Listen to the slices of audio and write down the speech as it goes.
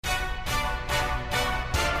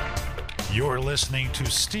You're listening to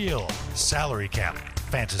Steel Salary Cap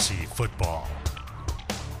Fantasy Football,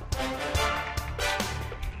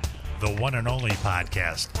 the one and only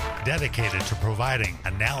podcast dedicated to providing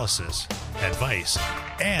analysis, advice,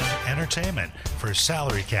 and entertainment for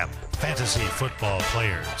salary cap fantasy football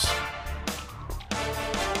players.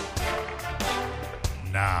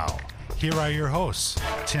 Now, here are your hosts,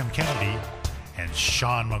 Tim Kennedy and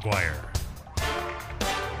Sean McGuire.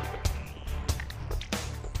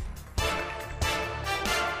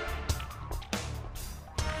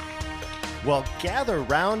 Well, gather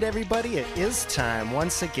round, everybody. It is time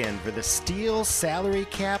once again for the Steel Salary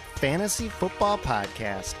Cap Fantasy Football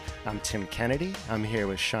Podcast. I'm Tim Kennedy. I'm here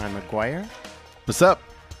with Sean McGuire. What's up?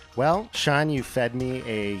 Well, Sean, you fed me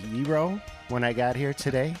a gyro when I got here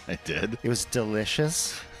today. I did. It was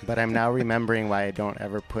delicious, but I'm now remembering why I don't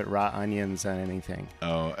ever put raw onions on anything.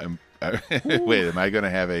 Oh, wait, am I going to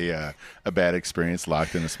have a bad experience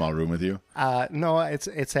locked in a small room with you? No,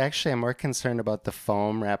 it's actually, I'm more concerned about the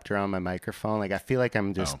foam wrapped around my microphone. Like, I feel like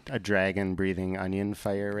I'm just a dragon breathing onion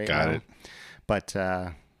fire right now. Got it. But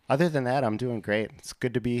other than that, I'm doing great. It's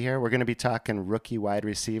good to be here. We're going to be talking rookie wide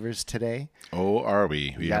receivers today. Oh, are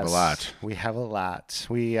we? We have a lot. We have a lot.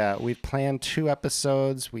 We've planned 2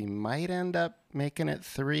 episodes. We might end up making it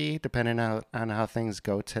 3, depending on how things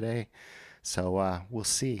go today. So we'll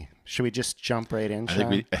see. Should we just jump right in,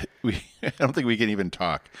 Sean? I don't think we can even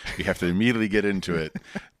talk. We have to immediately get into it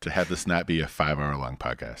to have this not be a 5-hour-long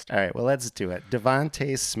podcast. All right, well, let's do it.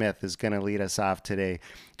 Devontae Smith is going to lead us off today.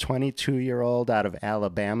 22-year-old out of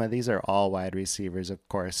Alabama. These are all wide receivers, of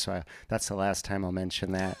course. So that's the last time I'll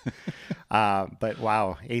mention that. But,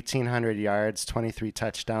 wow, 1,800 yards, 23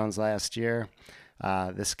 touchdowns last year.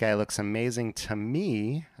 This guy looks amazing to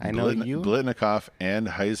me. I know you. Blitnikoff and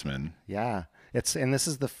Heisman. Yeah. This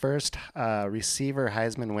is the first receiver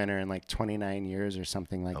Heisman winner in like 29 years or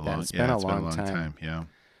something like that. It's been a long time. Yeah.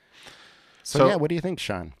 So yeah, what do you think,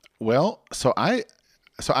 Sean? Well, so I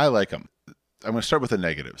like him. I'm going to start with the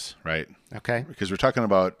negatives, right? Okay. Because we're talking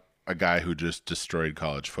about a guy who just destroyed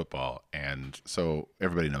college football, and so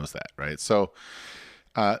everybody knows that, right? So,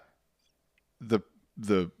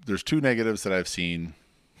 there's 2 negatives that I've seen.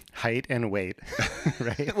 Height and weight,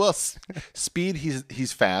 right? Well, speed.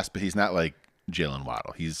 He's fast, but he's not like Jalen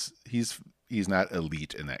Waddle. He's not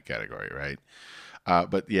elite in that category, right?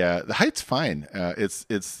 But yeah, the height's fine. It's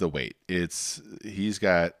the weight. He's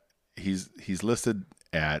listed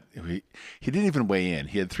at he didn't even weigh in.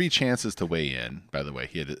 He had 3 chances to weigh in. By the way,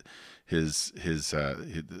 he had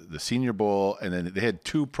the Senior Bowl, and then they had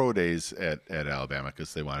 2 pro days at Alabama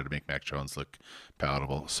because they wanted to make Mac Jones look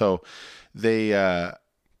palatable. So they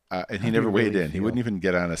and he never weighed in. He wouldn't even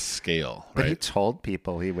get on a scale. But right? he told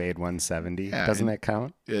people he weighed 170. Yeah, Doesn't that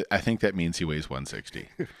count? I think that means he weighs 160.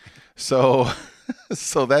 So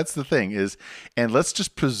that's the thing is, and let's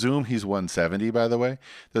just presume he's 170, by the way.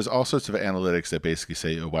 There's all sorts of analytics that basically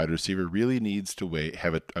say a wide receiver really needs to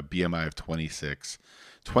have a BMI of 26.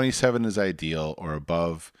 27 is ideal or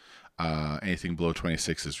above. Anything below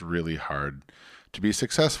 26 is really hard to be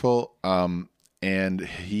successful. And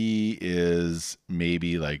he is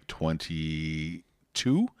maybe like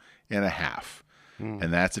 22 and a half.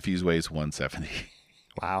 And that's if he weighs 170.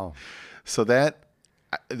 Wow. So that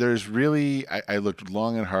there's really, I looked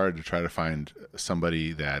long and hard to try to find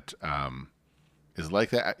somebody that is like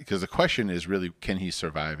that. Because the question is really, can he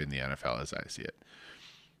survive in the NFL as I see it?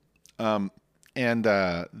 I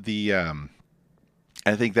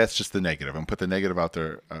think that's just the negative. I'm going to put the negative out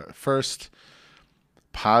there first.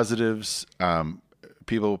 Positives,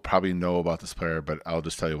 people probably know about this player, but I'll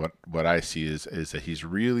just tell you what I see is that he's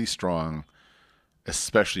really strong,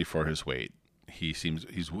 especially for his weight. He's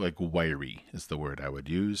like wiry is the word I would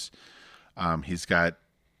use. He's got,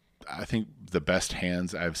 I think, the best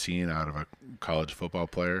hands I've seen out of a college football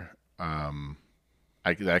player.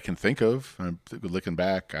 I can think of. I'm looking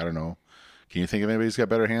back. I don't know. Can you think of anybody who's got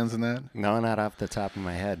better hands than that? No, not off the top of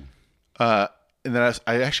my head. And then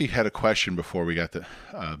I actually had a question before we got the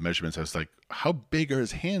measurements. I was like, how big are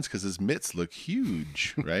his hands? Because his mitts look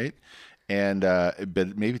huge, right? And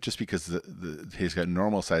but maybe just because he's got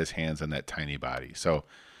normal sized hands on that tiny body. So,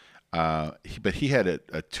 but he had a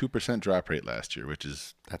 2% drop rate last year,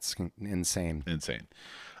 That's insane. Insane.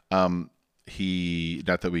 He,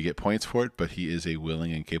 not that we get points for it, but he is a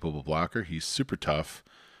willing and capable blocker. He's super tough.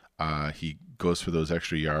 He goes for those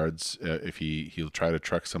extra yards. If he'll try to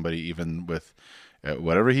truck somebody, even with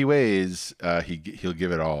whatever he weighs, he'll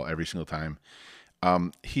give it all every single time.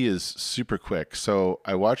 He is super quick. So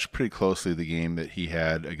I watched pretty closely the game that he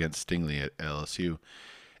had against Stingley at LSU,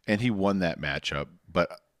 and he won that matchup.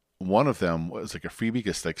 But one of them was like a freebie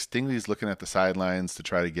because like Stingley's looking at the sidelines to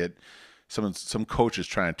try to get some coach is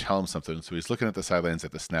trying to tell him something. So he's looking at the sidelines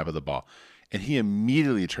at the snap of the ball, and he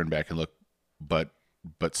immediately turned back and looked, but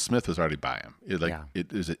Smith was already by him.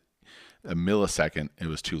 It was a millisecond. It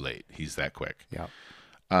was too late. He's that quick. Yeah.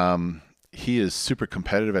 He is super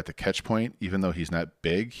competitive at the catch point, even though he's not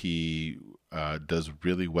big. He does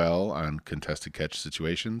really well on contested catch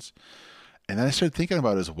situations. And then I started thinking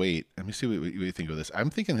about his weight. Let me see what you think of this. I'm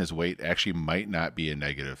thinking his weight actually might not be a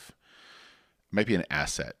negative. It might be an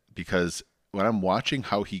asset, because when I'm watching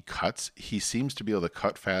how he cuts, he seems to be able to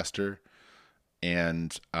cut faster.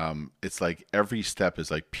 And it's like every step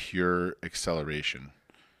is like pure acceleration.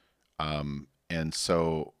 And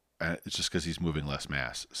so it's just because he's moving less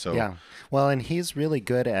mass. So yeah, well, and he's really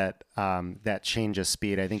good at that change of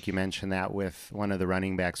speed. I think you mentioned that with one of the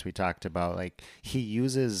running backs we talked about. Like he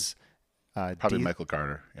uses probably Michael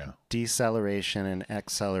Carter, deceleration and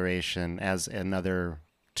acceleration as another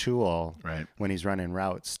tool, right, when he's running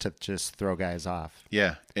routes to just throw guys off.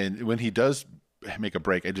 Yeah, and when he does make a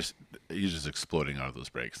break, he's just exploding out of those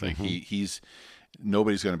breaks. Like he's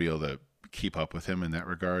nobody's going to be able to keep up with him in that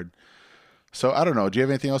regard. So I don't know. Do you have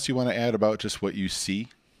anything else you want to add about just what you see?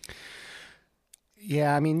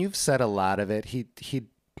 Yeah, I mean, you've said a lot of it. He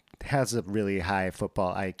has a really high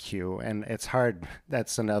football IQ, and it's hard.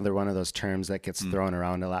 That's another one of those terms that gets thrown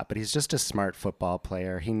around a lot, but he's just a smart football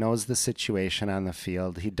player. He knows the situation on the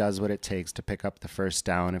field. He does what it takes to pick up the first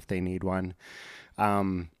down if they need one.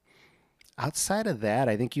 Outside of that,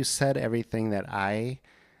 I think you said everything that I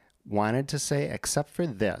wanted to say, except for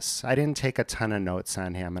this. I didn't take a ton of notes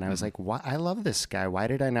on him, and I was like, "Why? I love this guy. Why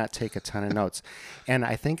did I not take a ton of notes?" And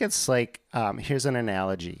I think it's like, here's an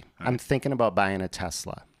analogy. I'm thinking about buying a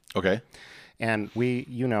Tesla. Okay. And we,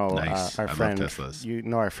 Nice. our I friend, love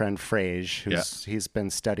Teslas. our friend Frage, he's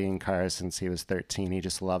been studying cars since he was 13. He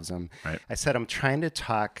just loves them. Right. I said, I'm trying to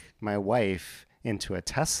talk my wife into a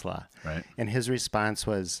Tesla. Right. And his response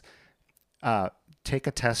was, take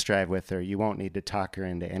a test drive with her. You won't need to talk her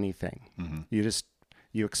into anything.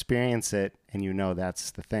 You experience it and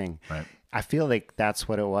that's the thing. Right. I feel like that's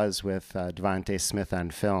what it was with Devontae Smith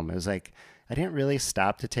on film. It was like, I didn't really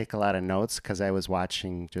stop to take a lot of notes because I was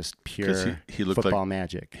watching just pure he looked football like,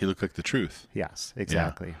 magic. He looked like the truth. Yes,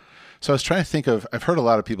 exactly. Yeah. So I was trying to think of, I've heard a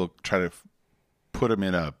lot of people try to put him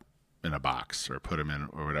in a box or put him in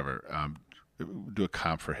or whatever, do a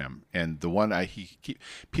comp for him. And the one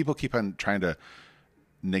people keep on trying to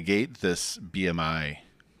negate this BMI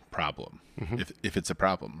problem, if it's a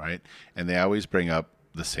problem, right? And they always bring up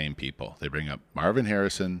the same people. They bring up Marvin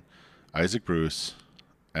Harrison, Isaac Bruce,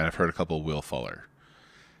 and I've heard a couple of Will Fuller.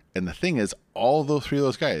 And the thing is, all those three of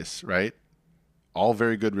those guys, right? All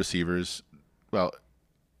very good receivers. Well,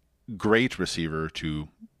 great receiver to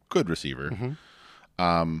good receiver.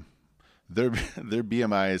 Their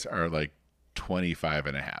BMIs are like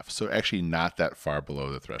 25.5. So actually not that far below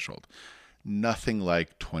the threshold. Nothing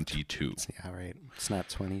like 22. Yeah, right. It's not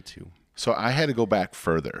 22. So I had to go back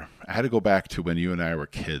further. I had to go back to when you and I were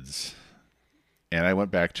kids. And I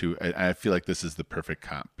went back to, and I feel like this is the perfect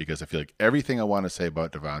comp, because I feel like everything I want to say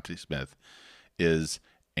about Devontae Smith is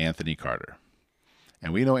Anthony Carter.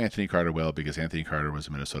 And we know Anthony Carter well because Anthony Carter was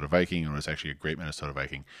a Minnesota Viking and was actually a great Minnesota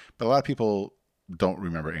Viking. But a lot of people don't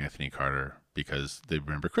remember Anthony Carter because they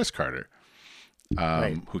remember Chris Carter,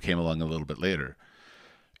 who came along a little bit later.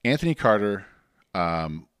 Anthony Carter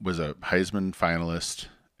was a Heisman finalist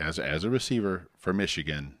as a receiver for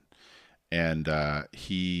Michigan. And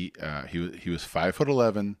he was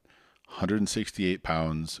 5'11", 168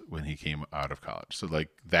 pounds when he came out of college. So like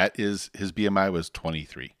that is, his BMI was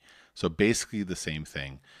 23. So basically the same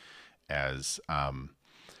thing as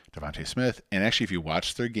Devontae Smith. And actually, if you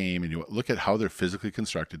watch their game and you look at how they're physically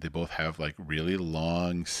constructed, they both have like really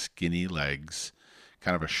long, skinny legs,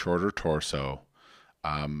 kind of a shorter torso,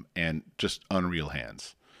 and just unreal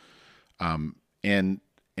hands. And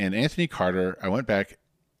Anthony Carter, I went back.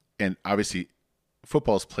 And obviously,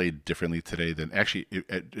 football's played differently today than actually,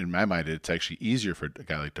 in my mind, it's actually easier for a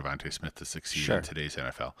guy like Devontae Smith to succeed in today's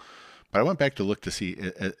NFL. But I went back to look to see,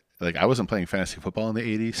 like I wasn't playing fantasy football in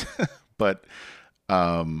the 80s, but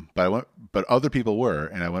other people were,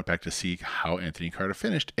 and I went back to see how Anthony Carter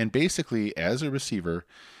finished. And basically, as a receiver,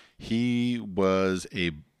 he was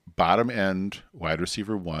a bottom end wide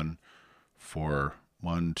receiver 1 for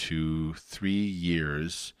 1, 2, 3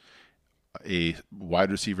 years. A wide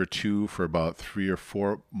receiver 2 for about 3 or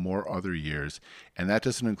 4 more other years. And that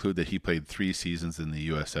doesn't include that he played 3 seasons in the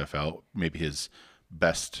USFL, maybe his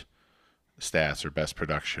best stats or best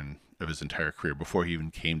production of his entire career before he even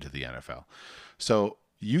came to the NFL. So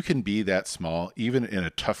you can be that small, even in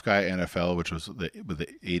a tough guy NFL, which was with the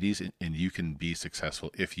 80s, and you can be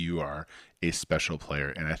successful if you are a special player.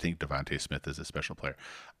 And I think Devontae Smith is a special player.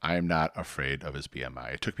 I'm not afraid of his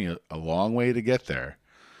BMI. It took me a long way to get there,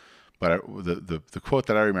 but the quote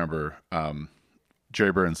that I remember,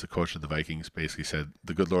 Jerry Burns, the coach of the Vikings, basically said,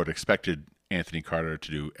 "The good Lord expected Anthony Carter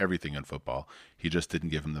to do everything in football. He just didn't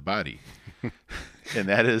give him the body." And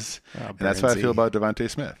that's how I feel about Devontae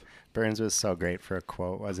Smith. Burns was so great for a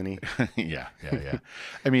quote, wasn't he? Yeah.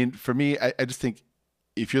 I mean, for me, I just think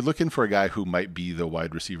if you're looking for a guy who might be the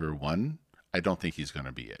wide receiver one, I don't think he's going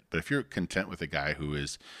to be it. But if you're content with a guy who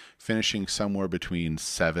is finishing somewhere between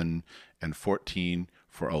 7 and 14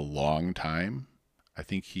 for a long time, I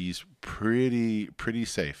think he's pretty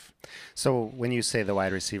safe. So when you say the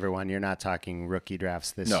wide receiver one, you're not talking rookie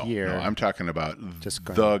drafts this year. No, I'm talking about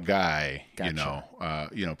the guy.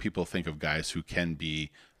 Gotcha. People think of guys who can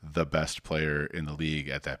be the best player in the league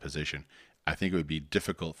at that position. I think it would be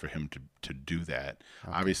difficult for him to do that.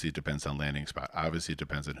 Okay. Obviously, it depends on landing spot. Obviously, it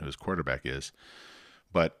depends on who his quarterback is.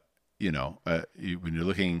 But, when you're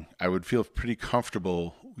looking, I would feel pretty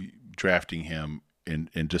comfortable drafting him and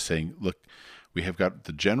just saying, look, we have got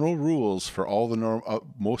the general rules for all the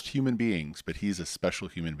most human beings, but he's a special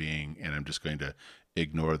human being, and I'm just going to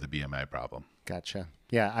ignore the BMI problem. Gotcha.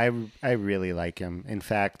 Yeah, I really like him. In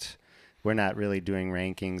fact, we're not really doing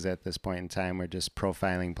rankings at this point in time. We're just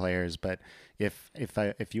profiling players. But if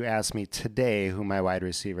you ask me today who my wide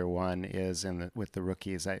receiver one is with the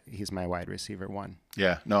rookies, he's my wide receiver one.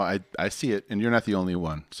 Yeah, no, I see it, and you're not the only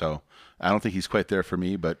one. So I don't think he's quite there for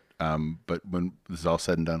me, but when this is all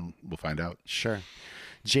said and done, we'll find out. Sure.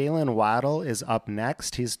 Jalen Waddle is up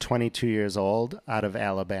next. He's 22 years old, out of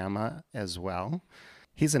Alabama as well.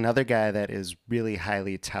 He's another guy that is really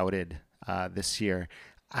highly touted this year.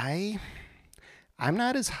 I'm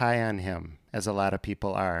not as high on him as a lot of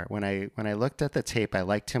people are. When I looked at the tape, I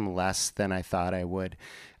liked him less than I thought I would.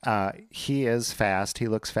 He is fast. He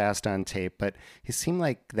looks fast on tape, but he seemed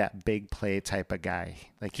like that big play type of guy.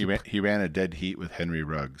 Like he ran a dead heat with Henry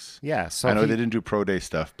Ruggs. Yeah, so I know they didn't do pro day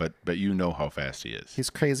stuff, but you know how fast he is. He's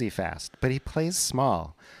crazy fast, but he plays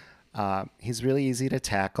small. He's really easy to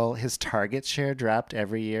tackle. His target share dropped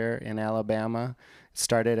every year in Alabama.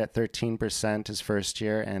 Started at 13% his first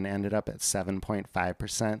year and ended up at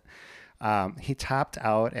 7.5%. He topped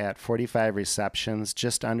out at 45 receptions,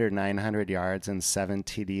 just under 900 yards and 7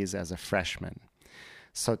 TDs as a freshman.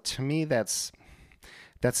 So to me, that's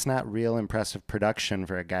not real impressive production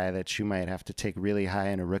for a guy that you might have to take really high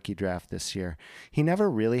in a rookie draft this year. He never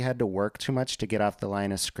really had to work too much to get off the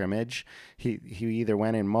line of scrimmage. He either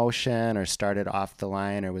went in motion or started off the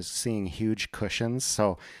line or was seeing huge cushions.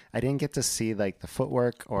 So I didn't get to see like the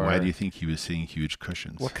footwork. Or why do you think he was seeing huge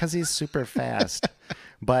cushions? Well, because he's super fast.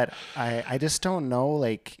 But I just don't know,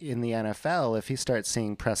 like in the NFL, if he starts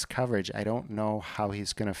seeing press coverage, I don't know how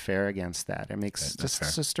he's going to fare against that. It makes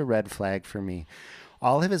just a red flag for me.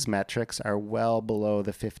 All of his metrics are well below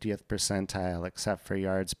the 50th percentile, except for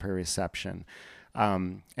yards per reception.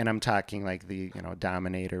 And I'm talking like the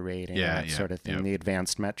dominator rating, sort of thing, the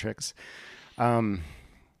advanced metrics. Late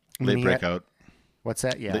breakout. What's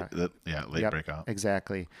that? Yeah. Late breakout.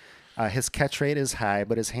 Exactly. His catch rate is high,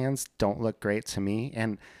 but his hands don't look great to me.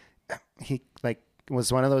 And he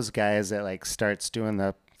was one of those guys that starts doing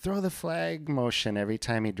the throw the flag motion every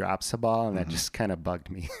time he drops a ball, and that just kind of bugged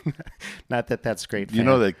me. Not that that's great.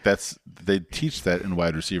 They teach that in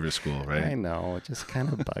wide receiver school, right? I know, it just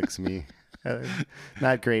kind of bugs me.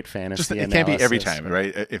 Not great fantasy. It can't be every time,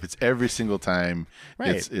 right? If it's every single time,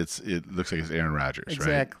 right. It looks like it's Aaron Rodgers,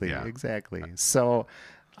 exactly, right? Exactly. So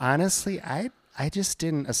honestly, I just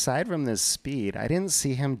didn't, aside from this speed, I didn't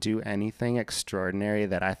see him do anything extraordinary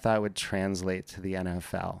that I thought would translate to the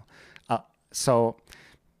NFL. So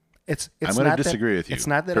it's I'm going to disagree with you. It's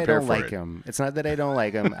not that I don't like him. It's not that I don't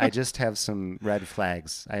like him. I just have some red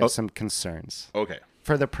flags. I have some concerns. Okay.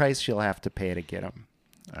 For the price you'll have to pay to get him.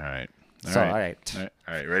 All right. All right.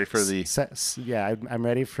 Ready for the? Yeah, I'm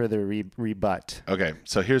ready for the rebut. Okay,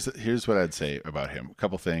 so here's what I'd say about him. A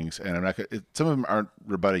couple things, and I'm not gonna. Some of them aren't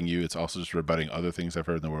rebutting you. It's also just rebutting other things I've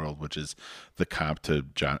heard in the world, which is the comp to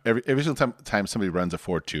John. Every single time somebody runs a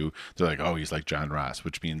 4.2, they're like, oh, he's like John Ross,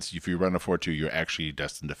 which means if you run a 4.2, you're actually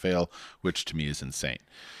destined to fail, which to me is insane.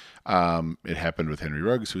 It happened with Henry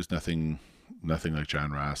Ruggs, who's nothing like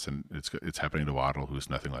John Ross, and it's happening to Waddle, who's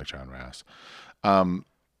nothing like John Ross.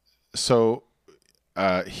 So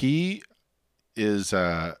he is.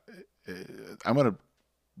 I'm going to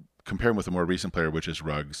compare him with a more recent player, which is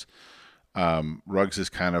Ruggs. Ruggs is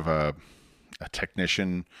kind of a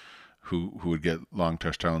technician who would get long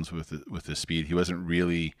touchdowns with his speed. He wasn't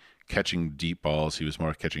really catching deep balls. He was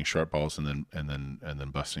more catching short balls and then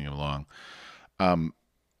busting him along. I'm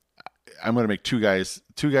going to make two guys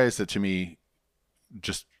that to me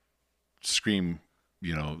just scream,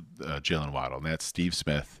 Jalen Waddle, and that's Steve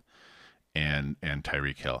Smith and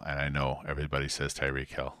Tyreek Hill. And I know everybody says Tyreek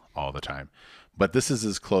Hill all the time, but this is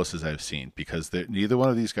as close as I've seen, because neither one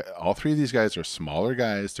of these guys, all three of these guys are smaller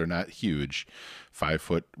guys. They're not huge, 5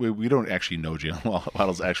 foot. We don't actually know Jalen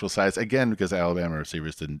Waddle's actual size, again, because Alabama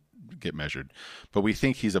receivers didn't get measured, but we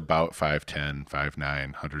think he's about 5'10", 5'9",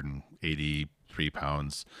 183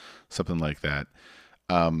 pounds, something like that.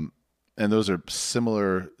 And those are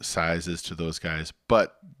similar sizes to those guys.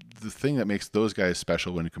 But the thing that makes those guys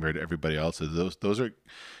special when compared to everybody else is those are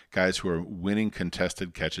guys who are winning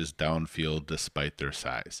contested catches downfield despite their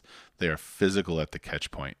size. They are physical at the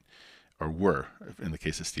catch point, or were in the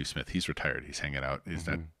case of Steve Smith. He's retired. He's hanging out.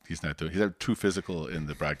 He's not too physical in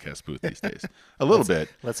the broadcast booth these days. A little bit.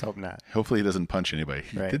 Let's hope not. Hopefully he doesn't punch anybody.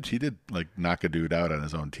 He did like knock a dude out on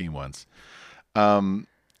his own team once. But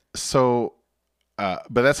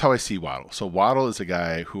that's how I see Waddle. So Waddle is a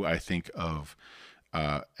guy who I think of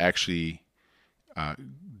actually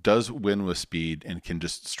does win with speed and can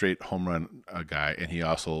just straight home run a guy. And he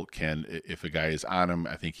also can, if a guy is on him,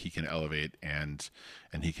 I think he can elevate and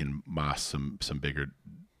he can moss some bigger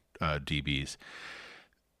DBs.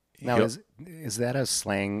 Now, is that a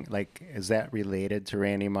slang? Like, is that related to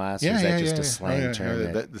Randy Moss? Yeah, or is that just a slang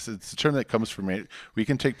term? It's a term that comes from. We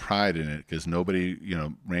can take pride in it because nobody,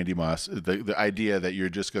 Randy Moss. The idea that you're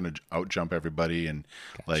just going to out jump everybody and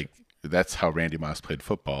that's how Randy Moss played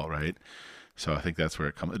football, right? So I think that's where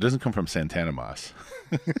it comes. It doesn't come from Santana Moss.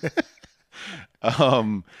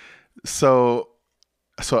 So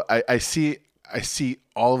I see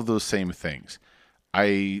all of those same things.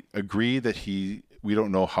 I agree that we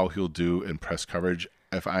don't know how he'll do in press coverage.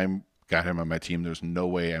 If I'm got him on my team, there's no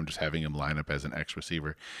way I'm just having him line up as an X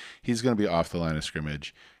receiver. He's going to be off the line of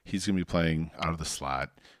scrimmage. He's going to be playing out of the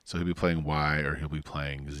slot. So he'll be playing Y or he'll be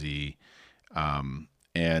playing Z. So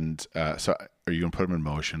are you going to put him in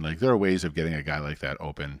motion? Like, there are ways of getting a guy like that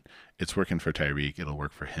open. It's working for Tyreek. It'll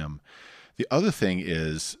work for him. The other thing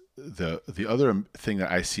is the other thing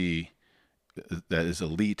that I see that is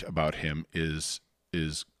elite about him is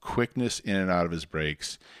quickness in and out of his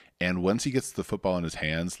breaks. And once he gets the football in his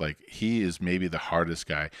hands, like, he is maybe the hardest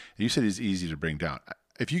guy. You said he's easy to bring down.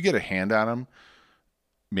 If you get a hand on him,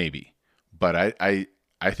 maybe. But I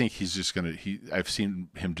think he's just going to – I've seen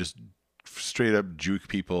him just straight up juke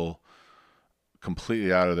people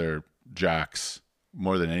completely out of their jocks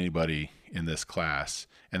more than anybody in this class.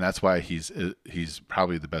 And that's why he's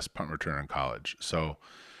probably the best punt returner in college. So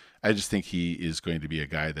I just think he is going to be a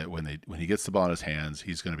guy that when he gets the ball in his hands,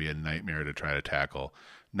 he's going to be a nightmare to try to tackle.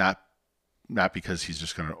 Not because he's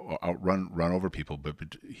just going to run over people, but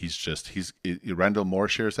Rondale Moore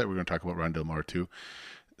shares that. We're going to talk about Rondale Moore too.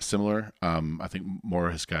 Similar. I think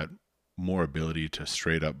Moore has got more ability to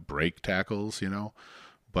straight up break tackles,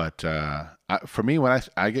 But for me, when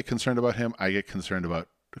I get concerned about him, I get concerned about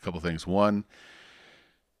a couple things. One,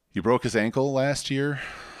 he broke his ankle last year,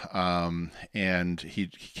 and he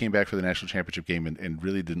came back for the national championship game and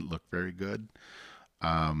really didn't look very good.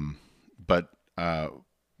 But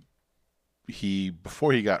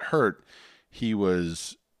before he got hurt, he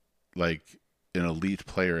was like an elite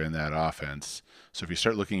player in that offense. So if you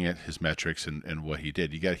start looking at his metrics and what he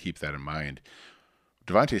did, you got to keep that in mind.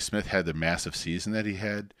 Devontae Smith had the massive season that he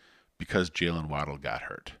had because Jalen Waddle got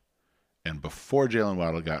hurt. And before Jalen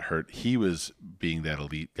Waddle got hurt, he was being that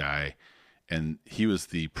elite guy, and he was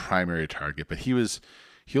the primary target. But he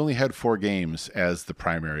only had 4 games as the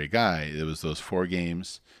primary guy. It was those 4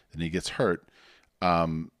 games, and he gets hurt.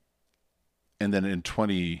 And then in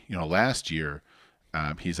last year,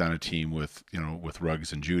 he's on a team with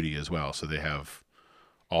Ruggs and Judy as well. So they have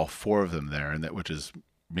all 4 of them there, and which is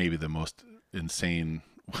maybe the most insane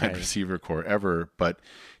wide receiver core ever. But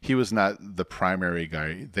he was not the primary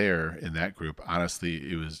guy there in that group. Honestly,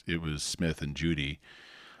 it was Smith and Judy.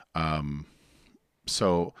 I'm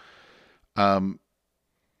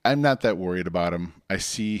not that worried about him. I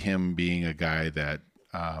see him being a guy that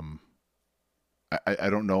I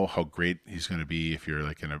don't know how great he's going to be if you're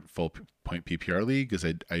like in a full point PPR league, because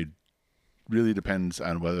I really depends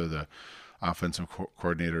on whether the offensive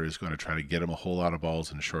coordinator is going to try to get him a whole lot of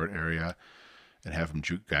balls in a short area and have him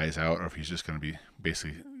juke guys out, or if he's just going to be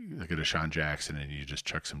basically like a Deshaun Jackson and you just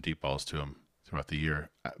chuck some deep balls to him throughout the year.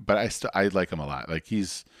 But I like him a lot. Like,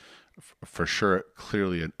 he's for sure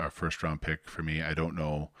clearly a first round pick for me. I don't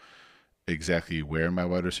know exactly where in my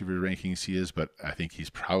wide receiver rankings he is, but I think he's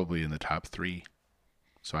probably in the top 3.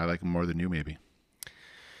 So I like him more than you, maybe.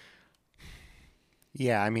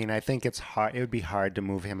 Yeah, I mean, I think it's hard. It would be hard to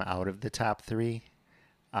move him out of the top three.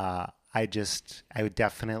 I would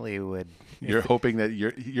definitely would. You're hoping that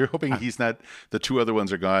you're hoping he's not. The two other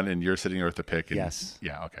ones are gone, and you're sitting there with the pick. And, Yes.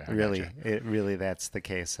 Yeah. Okay. Really, that's the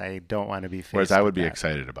case. I don't want to be faced Whereas I would with be that.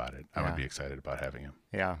 excited about it. I would be excited about having him.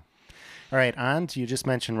 Yeah. All right, you just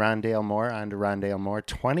mentioned Rondale Moore. On to Rondale Moore,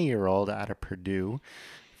 20-year-old out of Purdue,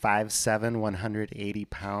 5'7", 180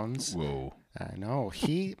 pounds. Whoa. I know.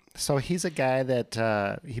 He's a guy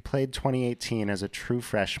that he played 2018 as a true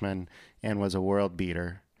freshman and was a world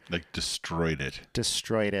beater. Like destroyed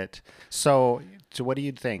it. So what do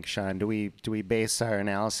you think, Sean? Do we base our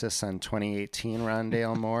analysis on 2018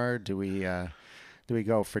 Rondale Moore? Do we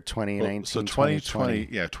go for 2019? So 2020,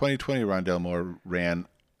 2020 Rondale Moore ran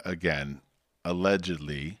again,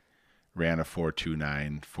 allegedly ran a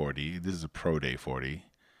 4.29 40. This is a pro day 40,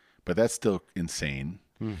 but that's still insane.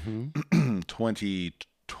 Mm-hmm.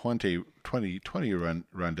 2020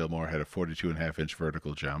 Rondale Moore had a 42.5-inch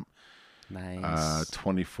vertical jump. Nice.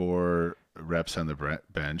 24 reps on the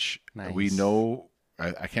bench. Nice. We know,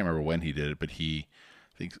 I can't remember when he did it, but I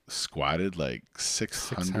think squatted like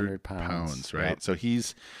 600 pounds, right? Yep. So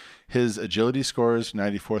his agility score is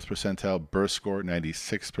 94th percentile, burst score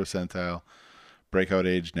 96th percentile, breakout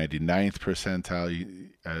age 99th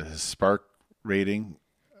percentile, his spark rating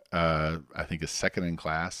I think is second in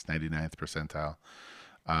class, 99th percentile.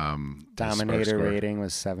 Dominator rating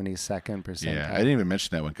was 72nd percentile. Yeah, I didn't even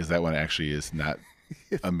mention that one because that one actually is not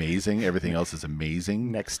amazing. Everything else is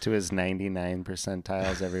amazing. Next to his 99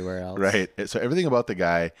 percentiles everywhere else. Right. So everything about the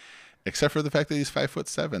guy, except for the fact that he's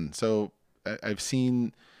 5'7". So I've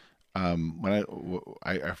seen when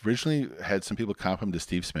I originally had some people comp him to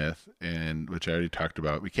Steve Smith, and which I already talked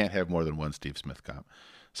about. We can't have more than one Steve Smith comp.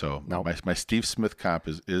 So nope. my Steve Smith comp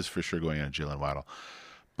is for sure going on Jalen Waddle,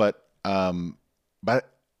 but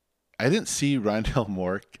I didn't see Rondale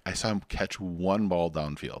Moore. I saw him catch one ball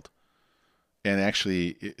downfield. And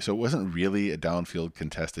actually, so it wasn't really a downfield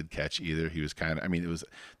contested catch either. He was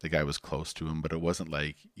the guy was close to him, but it wasn't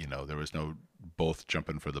like, there was no both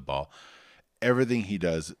jumping for the ball. Everything he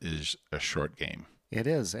does is a short game. It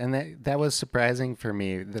is. And that was surprising for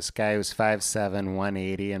me. This guy who's 5'7",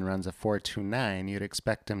 180 and runs a 4.29, you'd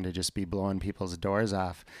expect him to just be blowing people's doors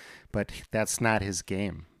off, but that's not his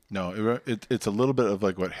game. No, it's a little bit of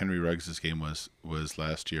like what Henry Ruggs' game was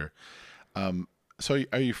last year. So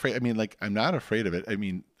are you afraid? I mean, like, I'm not afraid of it. I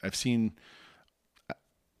mean, I've seen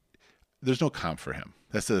there's no comp for him.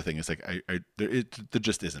 That's the other thing. It's like there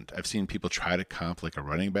just isn't. I've seen people try to comp like a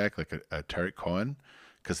running back, like a Tariq Cohen,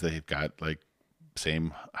 because they've got like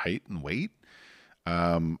same height and weight.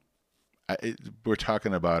 We're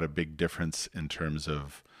talking about a big difference in terms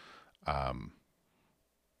of,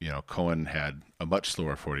 Cohen had a much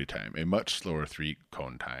slower 40 time, a much slower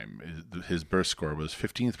 3-cone time. His burst score was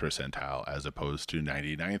 15th percentile as opposed to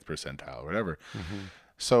 99th percentile, whatever. Mm-hmm.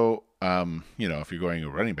 So, if you're going a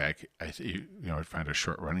running back, I'd find a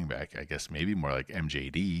short running back, I guess maybe more like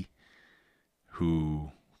MJD,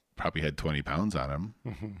 who probably had 20 pounds on him,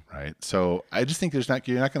 mm-hmm. right? So I just think you're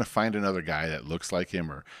not going to find another guy that looks like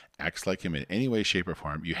him or acts like him in any way, shape, or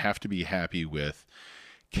form. You have to be happy with,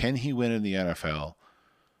 can he win in the NFL?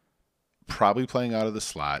 Probably playing out of the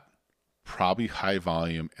slot, probably high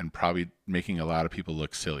volume, and probably making a lot of people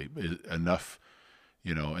look silly. Enough,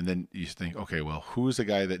 and then you think, okay, well, who's the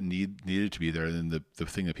guy that needed to be there? And then the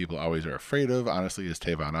thing that people always are afraid of, honestly, is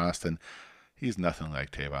Tavon Austin. He's nothing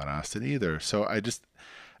like Tavon Austin either. So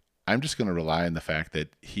I'm just going to rely on the fact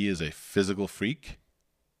that he is a physical freak,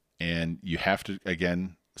 and you have to,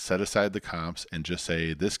 again, set aside the comps and just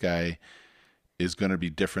say this guy is going to be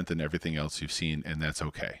different than everything else you've seen, and that's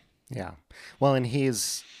okay. Yeah. Well, and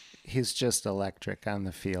he's just electric on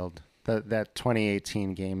the field. That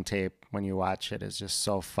 2018 game tape, when you watch it, is just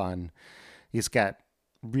so fun. He's got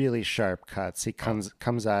really sharp cuts. He comes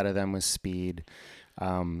out of them with speed.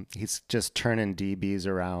 He's just turning DBs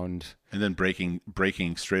around. And then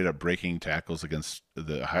straight up breaking tackles against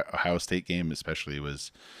the Ohio State game especially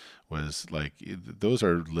was like, those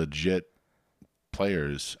are legit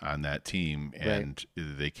players on that team, and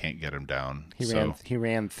right. They can't get him down. He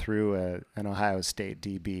ran through an Ohio State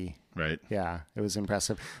DB. Right. Yeah, it was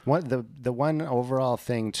impressive. The one overall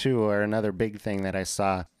thing too, or another big thing that I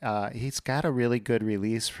saw, he's got a really good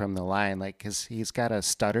release from the line, like because he's got a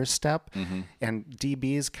stutter step, mm-hmm. and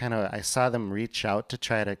DBs I saw them reach out to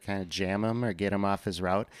try to kind of jam him or get him off his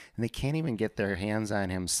route, and they can't even get their hands on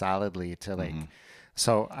him solidly to like. Mm-hmm.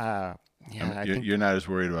 So I think you're not as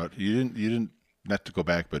worried about you didn't not to go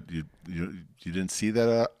back, but you didn't see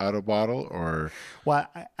that out of Waddle, or Well,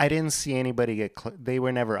 I didn't see anybody get. They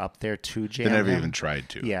were never up there to jam they never him. even tried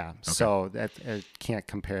to. Yeah, Okay. so that I can't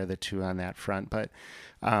compare the two on that front. But,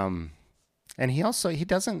 and he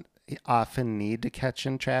doesn't often need to catch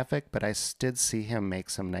in traffic, but I did see him make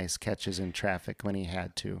some nice catches in traffic when he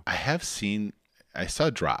had to. I saw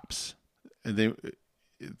drops.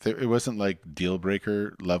 It wasn't like deal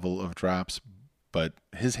breaker level of drops, but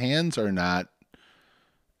his hands are not.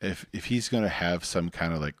 If he's going to have some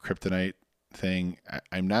kind of like kryptonite thing,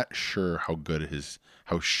 I'm not sure how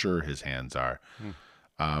sure his hands are.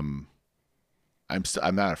 I'm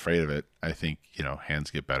not afraid of it. I think hands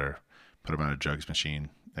get better. Put him on a jugs machine.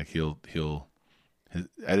 Like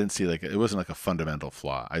I didn't see it wasn't like a fundamental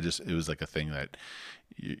flaw. It was like a thing that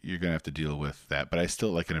you're going to have to deal with that. But I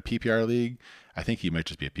still, like in a PPR league, I think he might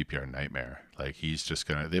just be a PPR nightmare. Like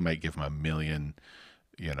they might give him 1 million,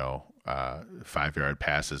 5-yard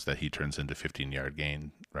passes that he turns into 15-yard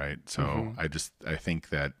gain. Right. So I think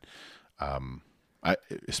that,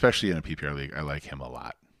 especially in a PPR league, I like him a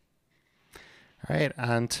lot. All right,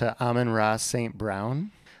 on to Amon-Ra St.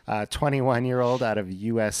 Brown. 21-year-old out of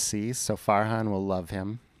USC, so Farhan will love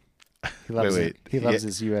him. He loves He loves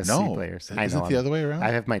his USC players. I know. Isn't it the other way around? I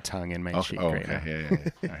have my tongue in my cheek right now. Yeah.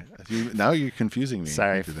 All right. Now you're confusing me.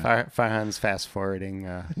 Sorry, Farhan's fast forwarding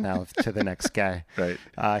now to the next guy. Right.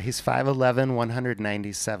 He's 5'11",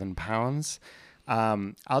 197 pounds.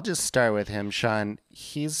 I'll just start with him, Sean.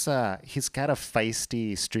 He's got a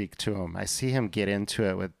feisty streak to him. I see him get into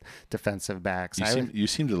it with defensive backs. You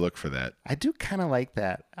seem to look for that. I do kind of like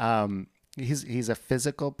that. He's a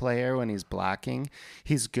physical player when he's blocking.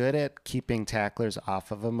 He's good at keeping tacklers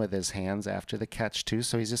off of him with his hands after the catch too.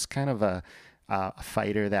 So he's just kind of a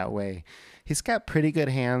fighter that way. He's got pretty good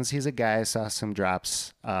hands. He's a guy. I saw some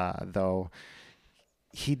drops though.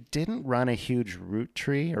 He didn't run a huge route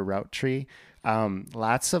tree.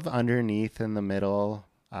 Lots of underneath in the middle,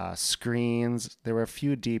 screens. There were a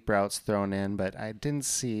few deep routes thrown in, but I didn't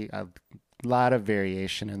see a lot of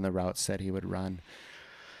variation in the routes that he would run.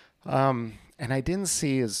 And I didn't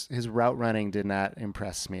see his route running did not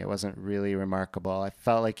impress me. It wasn't really remarkable. I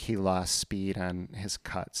felt like he lost speed on his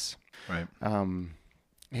cuts. Right.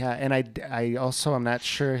 Yeah, and I also am not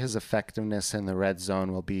sure his effectiveness in the red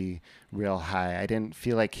zone will be real high. I didn't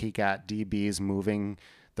feel like he got DBs moving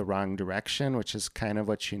the wrong direction, which is kind of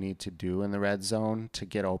what you need to do in the red zone to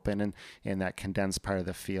get open in that condensed part of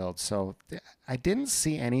the field. So I didn't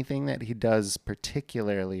see anything that he does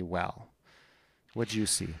particularly well. What'd you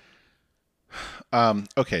see?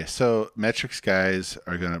 Okay, so metrics guys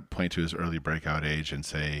are going to point to his early breakout age and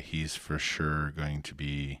say he's for sure going to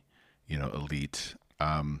be, elite.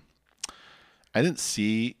 I didn't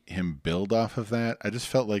see him build off of that. I just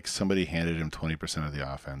felt like somebody handed him 20% of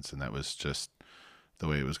the offense, and that was just the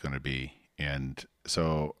way it was going to be. And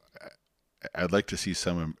so I'd like to see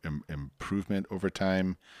some improvement over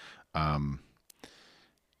time.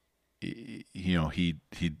 He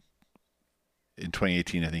in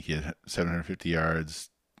 2018, I think he had 750 yards.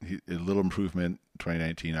 A little improvement.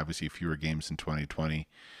 2019, obviously fewer games in 2020.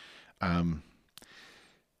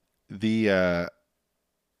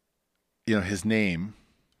 His name,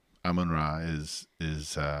 Amon-Ra, is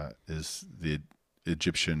the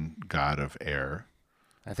Egyptian god of air.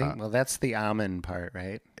 I think that's the Amun part,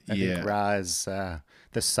 right? I think Ra is the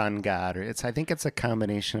sun god, or I think it's a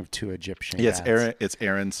combination of two Egyptian gods. It's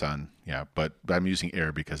Aaron's son. Yeah, but I'm using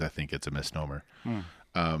air because I think it's a misnomer.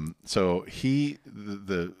 So his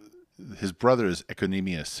brother is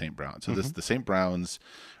Equanimeous St. Brown. So the St. Browns,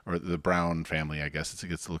 or the Brown family, I guess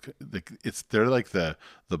they're like the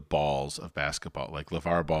balls of basketball, like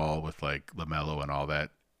LeVar Ball with like LaMelo and all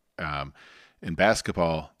that. In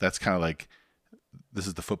basketball, that's kind of like, this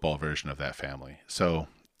is the football version of that family. So,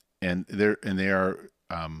 and they are,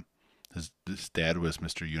 his dad was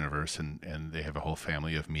Mr. Universe, and they have a whole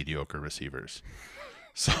family of mediocre receivers.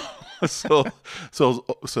 So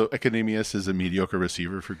Equanimeous is a mediocre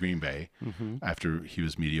receiver for Green Bay after he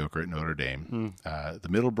was mediocre at Notre Dame. The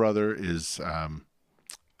middle brother is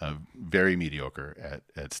very mediocre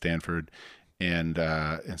at Stanford, and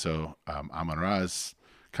so Amon-Ra is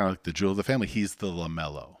kind of like the jewel of the family. He's the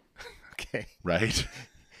LaMelo. Okay. Right?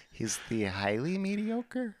 He's the highly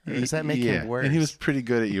mediocre? Or does that make him worse? And he was pretty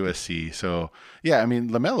good at USC. So, yeah, I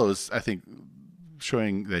mean, LaMelo's, I think,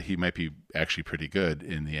 showing that he might be actually pretty good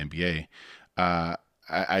in the NBA.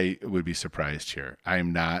 I would be surprised here.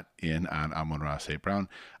 I'm not in on Amon-Ra St. Brown.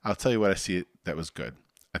 I'll tell you what I see that was good.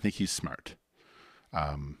 I think he's smart.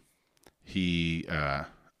 He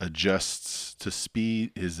adjusts to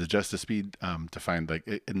speed. To find,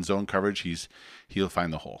 like, in zone coverage, he'll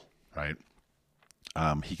find the hole, right?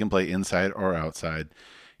 He can play inside or outside.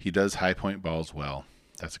 He does high point balls well.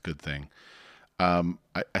 That's a good thing.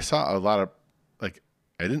 I saw a lot of, like,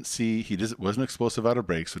 I didn't see, wasn't explosive out of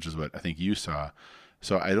breaks, which is what I think you saw.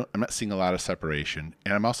 So I'm not seeing a lot of separation.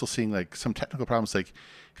 And I'm also seeing like some technical problems. Like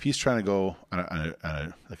if he's trying to go on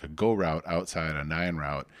a go route outside, a 9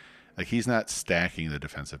 route, like he's not stacking the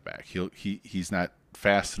defensive back. He's not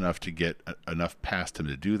fast enough to get enough past him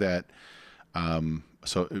to do that.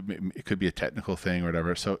 So it could be a technical thing or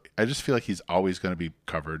whatever. So I just feel like he's always going to be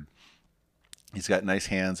covered. He's got nice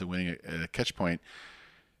hands at winning a catch point.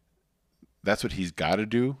 That's what he's got to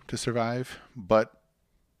do to survive. But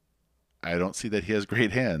I don't see that he has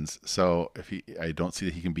great hands. So I don't see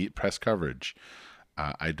that he can beat press coverage.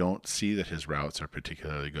 I don't see that his routes are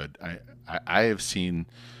particularly good. I have seen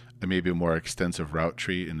maybe a more extensive route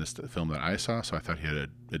tree in this film that I saw. So I thought he had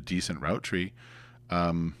a decent route tree.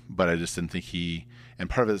 But I just didn't think and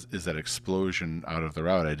part of it is that explosion out of the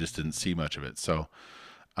route. I just didn't see much of it. So,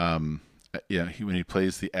 when he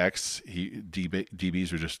plays the X,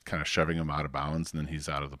 DBs were just kind of shoving him out of bounds, and then he's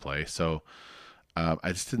out of the play. So,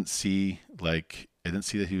 I just didn't see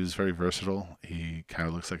that he was very versatile. He kind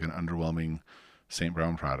of looks like an underwhelming St.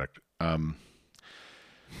 Brown product.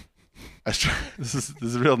 This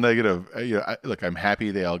is real negative. I'm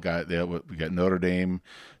happy we got Notre Dame,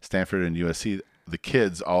 Stanford, and USC. The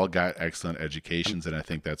kids all got excellent educations, and I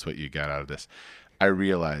think that's what you got out of this. I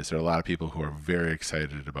realize there are a lot of people who are very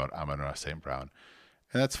excited about Amon-Ra St. Brown,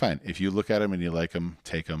 and that's fine. If you look at him and you like him,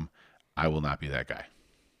 take him. I will not be that guy.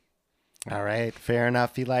 All right, fair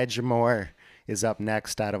enough. Elijah Moore is up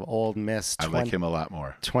next out of Ole Miss. I like him a lot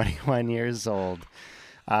more. 21 years old,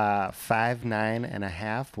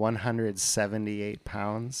 5'9.5", 178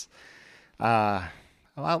 pounds. Why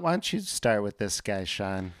don't you start with this guy,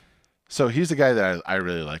 Sean? So he's a guy that I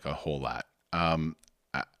really like a whole lot. And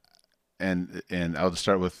I'll just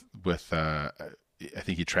start with I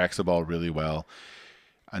think he tracks the ball really well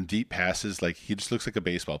on deep passes. Like he just looks like a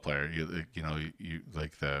baseball player. You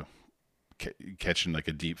like the catching like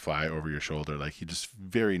a deep fly over your shoulder. Like he just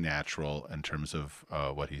very natural in terms of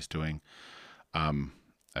what he's doing.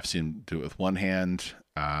 I've seen him do it with one hand.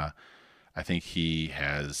 I think he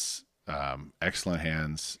has excellent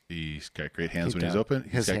hands. He's got great hands when he's open.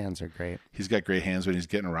 His hands are great. He's got great hands when he's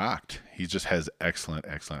getting rocked. He just has excellent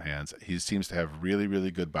hands. He seems to have really,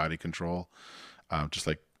 really good body control. Just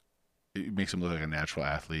like it makes him look like a natural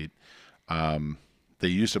athlete. They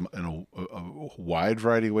used him in a wide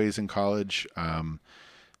variety of ways in college.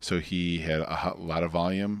 So he had a lot of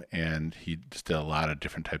volume, and he just did a lot of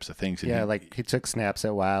different types of things. And he took snaps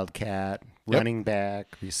at Wildcat, running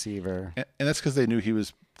back, receiver. And that's because they knew he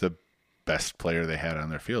was the best player they had on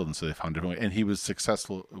their field, and so they found different ways. And he was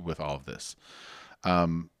successful with all of this.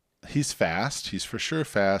 He's fast. He's for sure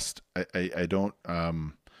fast. I don't. I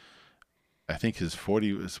think his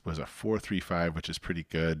 40 was a 4.35, which is pretty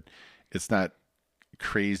good. It's not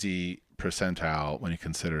crazy percentile when you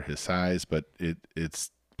consider his size, but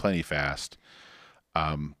it's plenty fast.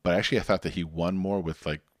 But actually, I thought that he won more with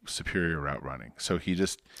like superior route running. So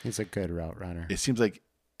he's a good route runner. It seems like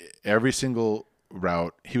every single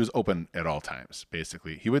route he was open at all times.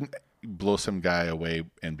 Basically, he wouldn't blow some guy away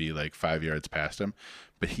and be like 5 yards past him,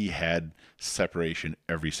 but he had separation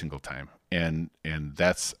every single time. And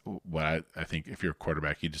that's what I think. If you're a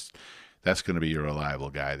quarterback, that's going to be your reliable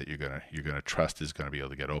guy that you're gonna trust is going to be able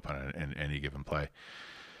to get open in any given play.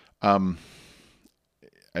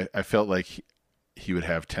 I felt like he would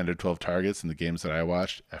have 10 to 12 targets in the games that I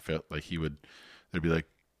watched. I felt like there'd be like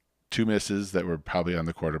 2 misses that were probably on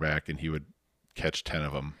the quarterback, and he would catch 10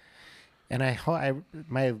 of them. And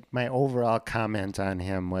my overall comment on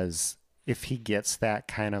him was, if he gets that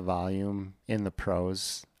kind of volume in the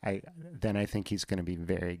pros, then I think he's going to be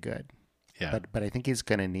very good. Yeah. But I think he's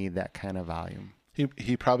going to need that kind of volume.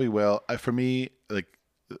 He probably will. For me, like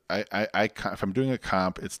if I'm doing a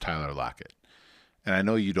comp, it's Tyler Lockett. And I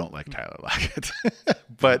know you don't like Tyler Lockett,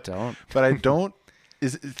 but I don't. Well, I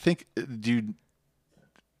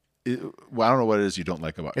don't know what it is you don't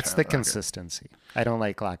like about. It's Tyler the Lockett. Consistency. I don't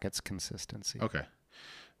like Lockett's consistency. Okay,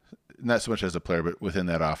 not so much as a player, but within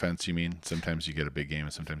that offense, you mean sometimes you get a big game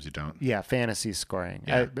and sometimes you don't. Yeah, fantasy scoring.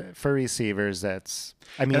 Yeah. For receivers,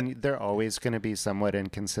 they're always going to be somewhat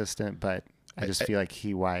inconsistent, but I just feel like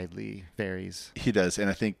he widely varies. He does, and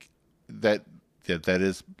I think that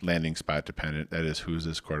is landing spot dependent. That is, who's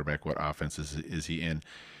this quarterback? What offense is he in?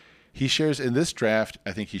 He shares in this draft.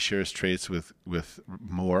 I think he shares traits with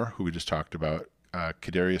Moore, who we just talked about,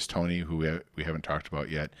 Kadarius Toney, who we haven't talked about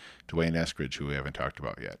yet, Dwayne Eskridge, who we haven't talked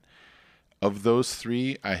about yet. Of those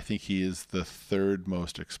 3, I think he is the 3rd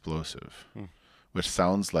most explosive, which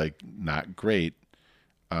sounds like not great,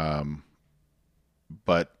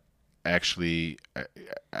 but actually,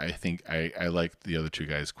 I think I like the other two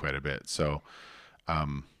guys quite a bit. So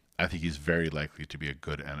I think he's very likely to be a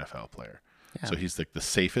good NFL player. Yeah. So he's like the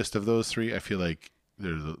safest of those three. I feel like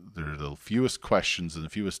they're the fewest questions and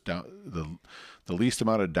the least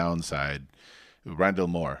amount of downside. Rondale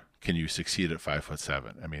Moore, can you succeed at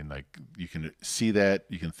 5'7"? I mean, like, you can see that,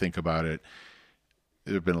 you can think about it.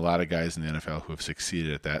 There have been a lot of guys in the NFL who have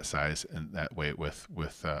succeeded at that size and that weight with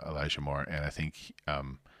Elijah Moore, and I think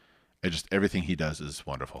everything he does is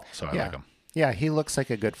wonderful. So I like him. Yeah, he looks like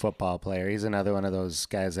a good football player. He's another one of those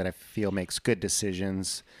guys that I feel makes good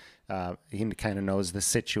decisions. He kind of knows the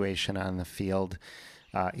situation on the field.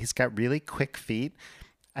 He's got really quick feet.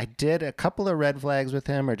 I did a couple of red flags with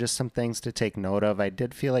him, or just some things to take note of. I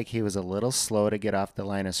did feel like he was a little slow to get off the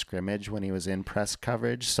line of scrimmage when he was in press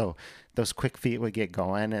coverage. So those quick feet would get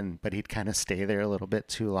going, but he'd kind of stay there a little bit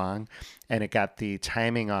too long. And it got the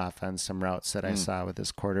timing off on some routes that I saw with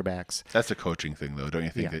his quarterbacks. That's a coaching thing, though. Don't you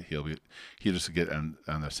think that he'll just get on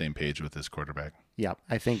the same page with his quarterback? Yeah,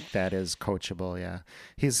 I think that is coachable. Yeah,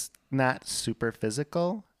 he's not super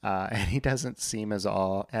physical. And he doesn't seem at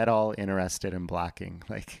all interested in blocking.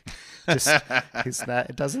 Like, he's not.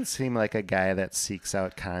 It doesn't seem like a guy that seeks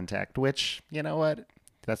out contact. Which, you know what,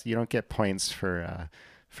 you don't get points for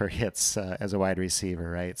hits as a wide receiver,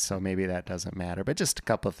 right? So maybe that doesn't matter. But just a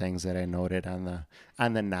couple of things that I noted on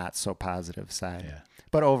the not so positive side. Yeah.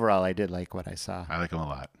 But overall, I did like what I saw. I like him a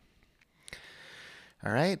lot.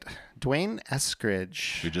 All right, D'Wayne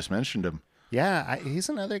Eskridge. We just mentioned him. Yeah, he's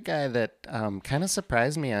another guy that kind of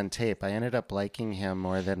surprised me on tape. I ended up liking him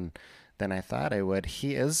more than I thought I would.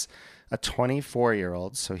 He is a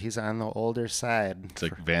 24-year-old, so he's on the older side. It's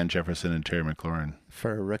like Van Jefferson and Terry McLaurin.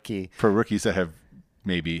 For a rookie. For rookies that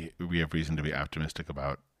we have reason to be optimistic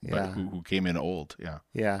about, but who came in old. Yeah.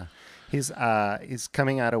 Yeah. He's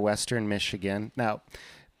coming out of Western Michigan. Now,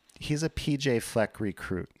 he's a PJ Fleck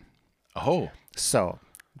recruit. Oh. So...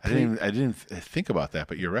 I didn't think about that,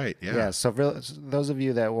 but you're right. Yeah. Yeah. So for those of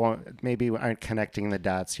you that aren't connecting the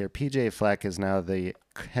dots here, PJ Fleck is now the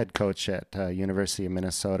head coach at University of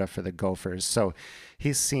Minnesota for the Gophers. So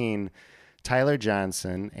he's seen Tyler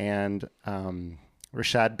Johnson and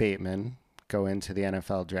Rashad Bateman go into the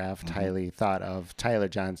NFL draft. Highly thought of. Tyler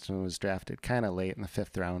Johnson was drafted kind of late in the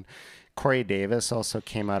 5th round. Corey Davis also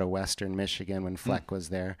came out of Western Michigan when Fleck was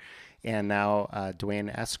there. And now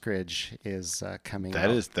D'Wayne Eskridge is coming out.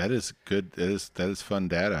 That is good. That is fun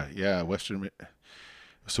data. Yeah,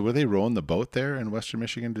 So were they rowing the boat there in Western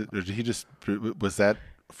Michigan? Was that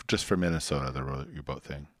just for Minnesota, the row your boat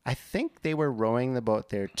thing? I think they were rowing the boat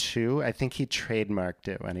there too. I think he trademarked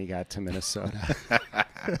it when he got to Minnesota.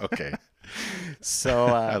 Okay. So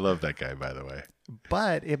I love that guy, by the way.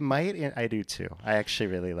 But it might, I do too. I actually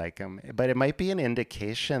really like him. But it might be an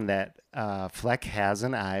indication that Fleck has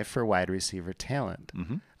an eye for wide receiver talent.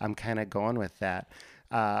 Mm-hmm. I'm kind of going with that.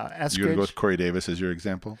 You're going to go with Corey Davis as your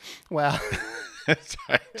example? Well, I'm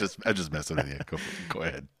just messing with you. Go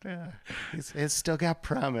ahead. Yeah, he's still got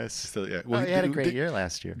promise. Still, yeah. Well, he had a great year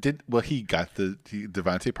last year. He got the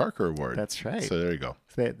Devontae Parker Award. That's right. So there you go.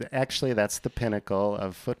 Actually, that's the pinnacle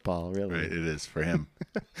of football, really. Right, it is for him.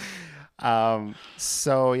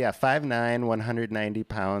 So yeah, 5'9", 190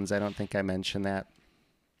 pounds. I don't think I mentioned that.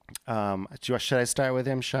 Should I start with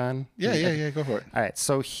him, Sean? Yeah, go for it. All right.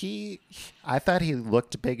 So I thought he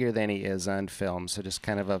looked bigger than he is on film. So just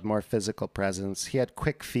kind of a more physical presence. He had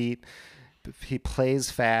quick feet. He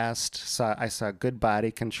plays fast. I saw good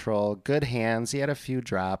body control, good hands. He had a few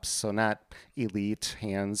drops, so not elite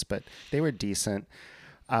hands, but they were decent.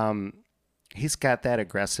 He's got that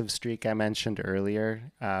aggressive streak I mentioned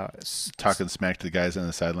earlier. Talking smack to the guys on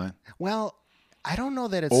the sideline? Well, I don't know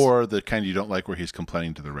that it's... Or the kind you don't like where he's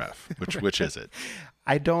complaining to the ref. Which is it?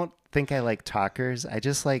 I don't think I like talkers. I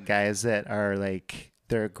just like guys that are like,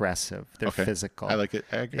 they're aggressive. They're physical. I like it.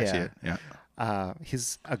 I see it. Yeah.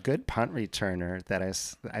 He's a good punt returner that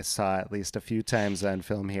I saw at least a few times on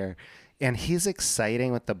film here. And he's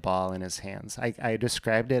exciting with the ball in his hands. I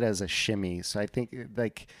described it as a shimmy. So I think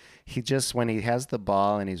like when he has the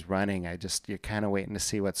ball and he's running, you're kind of waiting to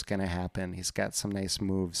see what's going to happen. He's got some nice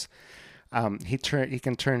moves. He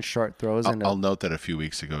can turn short throws. I'll note that a few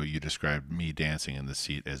weeks ago you described me dancing in the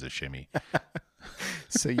seat as a shimmy.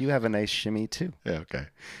 So you have a nice shimmy too. Yeah, okay.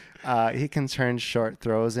 He can turn short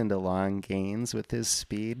throws into long gains with his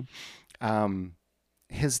speed. When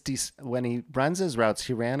he runs his routes,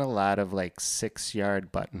 he ran a lot of like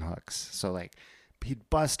 6-yard button hooks. So like he'd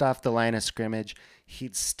bust off the line of scrimmage,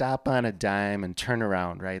 he'd stop on a dime and turn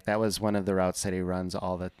around. Right, that was one of the routes that he runs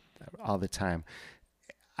all the time.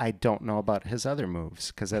 I don't know about his other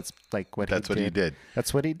moves because that's like what That's he what did. he did.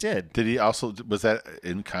 That's what he did. Did he also, was that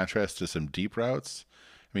in contrast to some deep routes?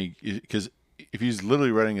 I mean, because if he's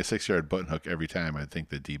literally running a 6-yard button hook every time, I think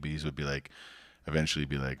the DBs would be like, eventually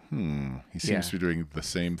be like, he seems to be doing the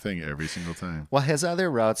same thing every single time. Well, his other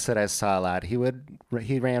routes that I saw a lot, he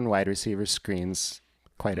ran wide receiver screens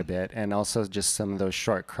quite a bit, and also just some of those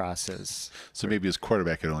short crosses. So maybe his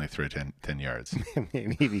quarterback could only throw 10 yards.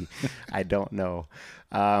 Maybe. I don't know.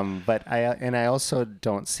 But I also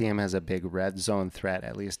don't see him as a big red zone threat,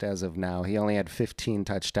 at least as of now. He only had 15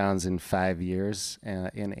 touchdowns in 5 years,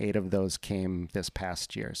 and 8 of those came this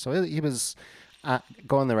past year. So he was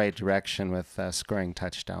going the right direction with scoring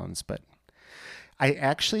touchdowns. But I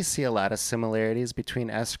actually see a lot of similarities between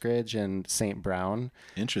Eskridge and St. Brown.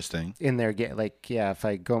 Interesting. In their if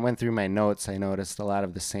I went through my notes, I noticed a lot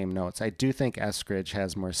of the same notes. I do think Eskridge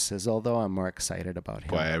has more sizzle, though. I'm more excited about him.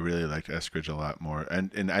 Boy, I really liked Eskridge a lot more,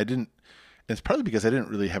 and I didn't. It's partly because I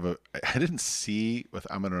didn't see with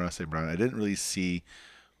Amon-Ra St. Brown. I didn't really see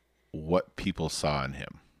what people saw in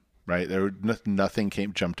him. Right, nothing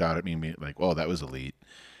jumped out at me like, oh, that was elite.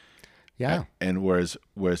 Yeah. And whereas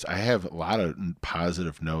I have a lot of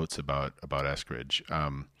positive notes about Eskridge.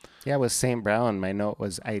 With St. Brown, my note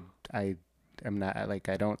was I am not like,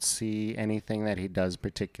 I don't see anything that he does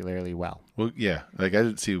particularly well. Well, yeah, like I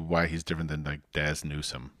didn't see why he's different than like Daz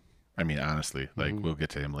Newsome. I mean, honestly, like we'll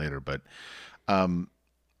get to him later, but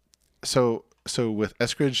so with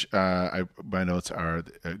Eskridge, my notes are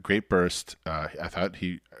a great burst. I thought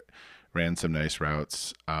he ran some nice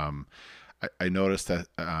routes. I noticed that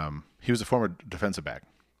he was a former defensive back.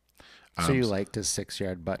 So you liked his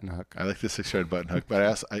 6-yard button hook? I liked the 6-yard button hook,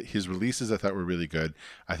 but his releases I thought were really good.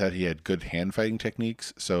 I thought he had good hand fighting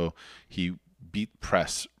techniques, so he beat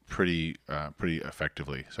press pretty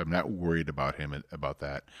effectively. So I'm not worried about him about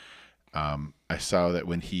that. I saw that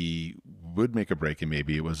when he would make a break, and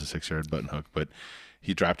maybe it was a 6-yard button hook, but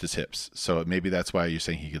he dropped his hips. So maybe that's why you're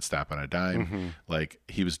saying he could stop on a dime. Mm-hmm. Like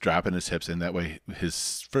he was dropping his hips, and that way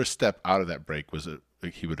his first step out of that break was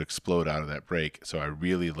he would explode out of that break. So I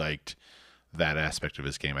really liked that aspect of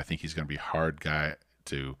his game. I think he's going to be a hard guy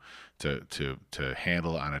to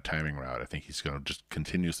handle on a timing route. I think he's going to just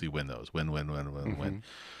continuously win those. Win.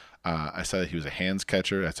 I saw that he was a hands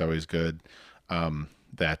catcher. That's always good.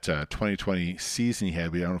 That 2020 season he had,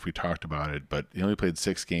 I don't know if we talked about it, but he only played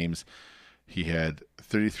 6 games. He had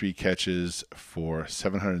 33 catches for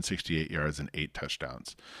 768 yards and 8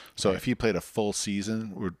 touchdowns. So if he played a full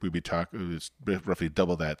season, we'd be talking, it was roughly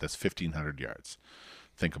double that. That's 1,500 yards.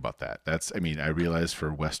 Think about that. I realize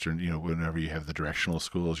for Western, whenever you have the directional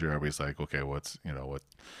schools, you're always like, okay,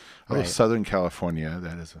 Southern California,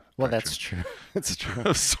 that is a well, that's true. It's true.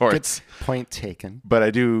 Of sorts. Good point taken. But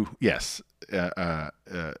I do, yes.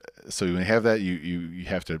 So when you have that, you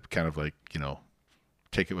have to kind of like,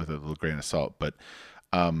 take it with a little grain of salt. But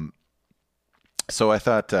so I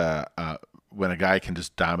thought when a guy can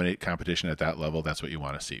just dominate competition at that level, that's what you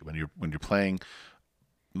want to see. When you're playing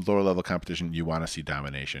lower level competition, you want to see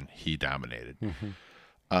domination. He dominated.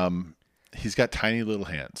 Mm-hmm. He's got tiny little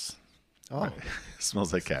hands. Oh, right?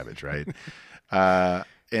 Smells like cabbage, right?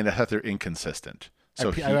 And I thought they're inconsistent. So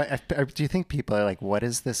do you think people are like, what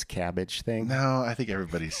is this cabbage thing? No, I think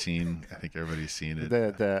everybody's seen it.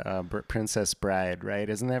 The Princess Bride, right?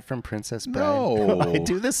 Isn't that from Princess Bride? No. I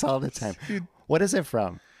do this all the time. What is it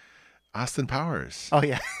from? Austin Powers. Oh,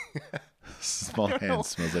 yeah. Small hands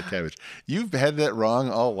smells like cabbage. You've had that wrong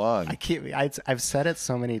all along. I've said it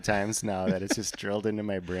so many times now that it's just drilled into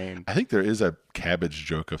my brain. I think there is a cabbage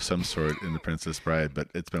joke of some sort in The Princess Bride, but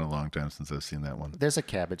it's been a long time since I've seen that one. There's a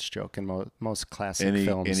cabbage joke in most classic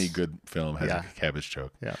films. Any good film has a cabbage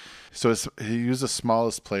joke. Yeah. So he was the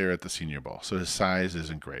smallest player at the Senior Bowl, so his size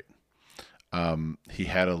isn't great. He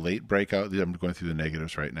had a late breakout. I'm going through the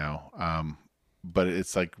negatives right now. But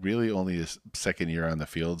it's like really only his second year on the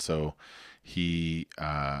field, so he,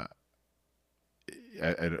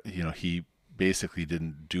 he basically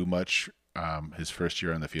didn't do much. His first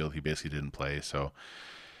year on the field, he basically didn't play. So,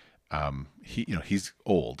 he's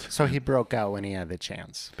old. So he broke out when he had the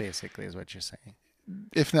chance. Basically, is what you're saying.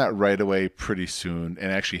 If not right away, pretty soon.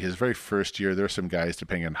 And actually, his very first year, there were some guys,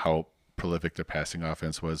 depending on how prolific their passing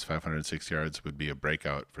offense was, 506 yards would be a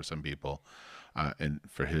breakout for some people. And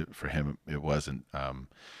for him, it wasn't. I'm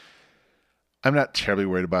not terribly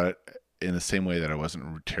worried about it in the same way that I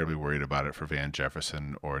wasn't terribly worried about it for Van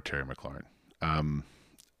Jefferson or Terry McLaurin.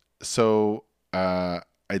 So I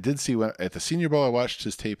did see at the Senior Bowl, I watched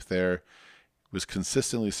his tape there, was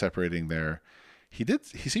consistently separating there. He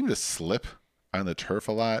seemed to slip on the turf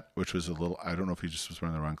a lot, which was a little, I don't know if he just was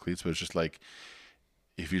wearing the wrong cleats, but it's just like,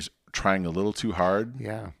 if he's trying a little too hard.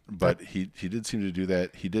 Yeah. But he did seem to do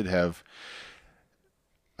that. He did have,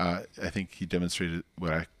 I think he demonstrated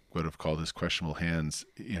what I would have called his questionable hands.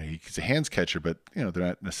 He's a hands catcher, but they're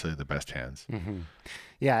not necessarily the best hands. Mm-hmm.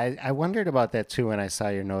 Yeah, I wondered about that too when I saw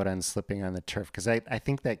your note on slipping on the turf, because I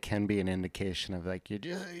think that can be an indication of like you're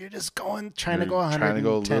just trying to go 110%, trying to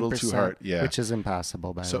go a little too hard, yeah, which is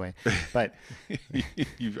impossible, by the way. But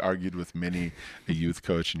you've argued with many a youth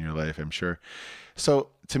coach in your life, I'm sure. So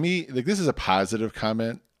to me, like, this is a positive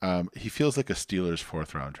comment. He feels like a Steelers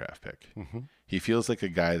 4th round draft pick. Mm-hmm. He feels like a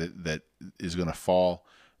guy that is going to fall.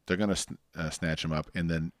 They're going to snatch him up, and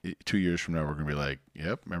then 2 years from now, we're going to be like,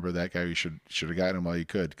 "Yep, remember that guy? You should have gotten him while you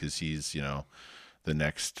could, because he's the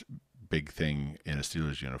next big thing in a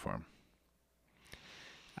Steelers uniform."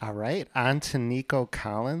 All right, on to Nico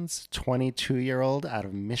Collins, 22-year-old out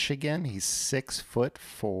of Michigan. He's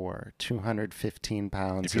 6'4", 215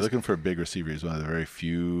 pounds. If you're looking for a big receiver, he's one of the very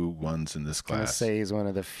few ones in this class. I'm going to say he's one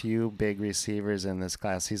of the few big receivers in this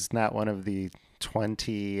class. He's not one of the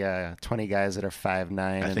 20 guys that are 5'9"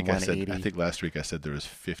 and 180. I think last week I said there was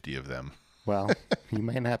 50 of them. Well, you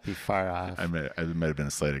might not be far off. I might have been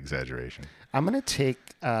a slight exaggeration. I'm going to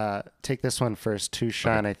take this one first too,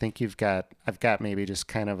 Sean. Okay. I think I've got maybe just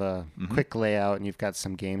kind of a quick layout, and you've got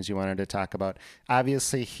some games you wanted to talk about.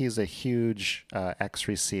 Obviously, he's a huge X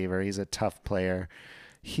receiver. He's a tough player.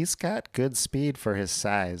 He's got good speed for his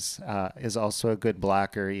size. Is also a good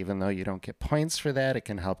blocker, even though you don't get points for that. It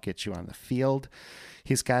can help get you on the field.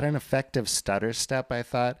 He's got an effective stutter step, I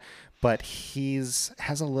thought, but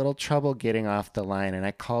has a little trouble getting off the line, and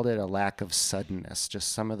I called it a lack of suddenness,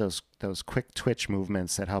 just some of those quick twitch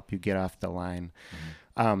movements that help you get off the line,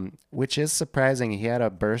 which is surprising. He had a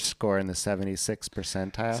burst score in the 76th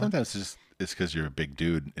percentile. Sometimes it's because you're a big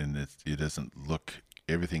dude, and it doesn't look –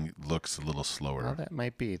 everything looks a little slower. Well, that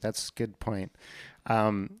might be. That's a good point.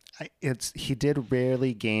 He did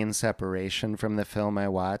rarely gain separation from the film I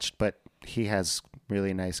watched, but he has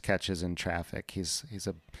really nice catches in traffic. He's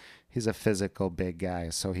a physical big guy,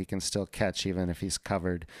 so he can still catch even if he's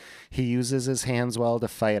covered. He uses his hands well to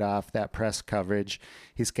fight off that press coverage.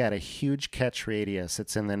 He's got a huge catch radius.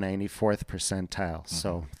 It's in the 94th percentile,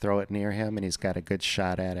 so throw it near him, and he's got a good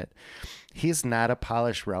shot at it. He's not a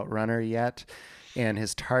polished route runner yet, and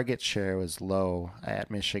his target share was low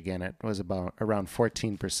at Michigan. It was around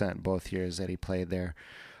 14% both years that he played there.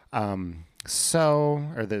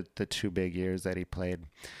 Or the 2 big years that he played.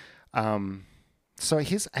 So I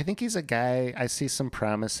think he's a guy, I see some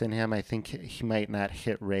promise in him. I think he might not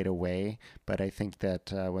hit right away, but I think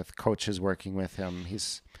that with coaches working with him,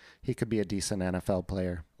 he could be a decent NFL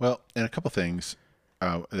player. Well, and a couple things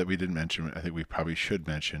that we didn't mention, I think we probably should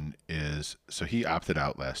mention, is so he opted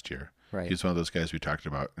out last year. Right. He's one of those guys we talked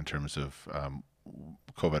about in terms of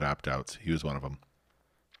COVID opt-outs. He was one of them.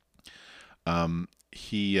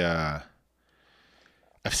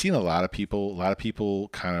 I've seen a lot of people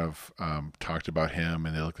kind of talked about him,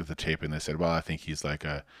 and they looked at the tape and they said, well, I think he's like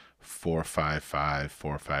a 4.55,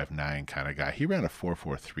 4.59 kind of guy. He ran a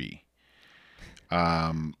 4.43.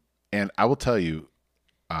 And I will tell you,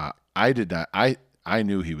 I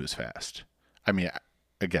knew he was fast. I mean,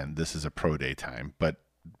 again, this is a pro day time, but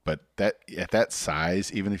that at that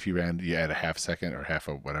size, even if you ran at a half second or half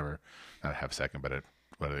of whatever, not a half second, but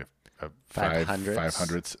five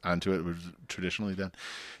hundredths onto it was traditionally done.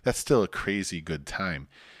 That's still a crazy good time.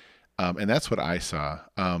 And that's what I saw.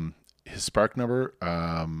 His spark number,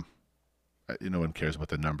 no one cares what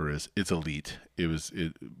the number is. It's elite. It was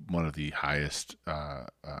one of the highest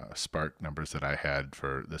spark numbers that I had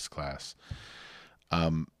for this class.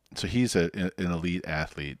 So he's an elite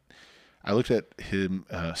athlete. I looked at him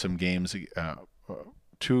some games,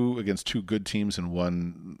 2 against 2 good teams and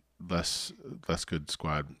 1 less good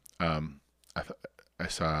squad. I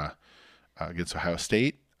saw against Ohio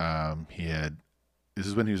State. This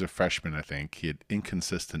is when he was a freshman, I think. He had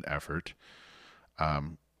inconsistent effort.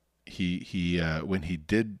 When he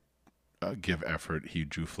did give effort, he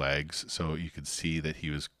drew flags, so you could see that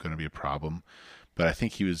he was going to be a problem. But I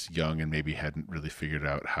think he was young and maybe hadn't really figured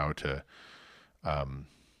out how to kind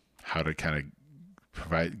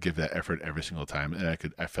of give that effort every single time. And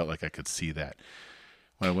I felt like I could see that.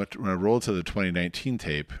 When I rolled to the 2019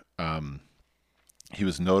 tape, he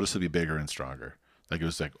was noticeably bigger and stronger. Like, it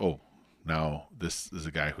was like, oh, now this is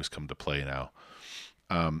a guy who's come to play now.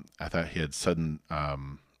 I thought he had sudden.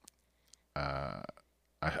 I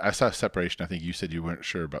saw separation. I think you said you weren't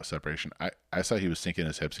sure about separation. I saw he was sinking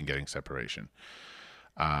his hips and getting separation.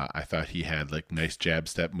 I thought he had like nice jab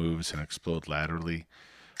step moves and explode laterally.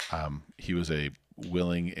 He was a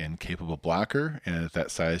willing and capable blocker, and at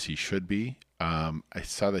that size he should be. I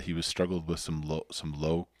saw that he was struggled with some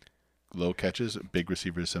low catches. Big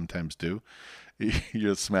receivers sometimes do.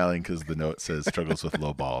 You're smiling because the note says struggles with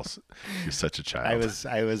low balls. You're such a child.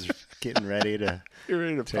 I was getting ready to. You're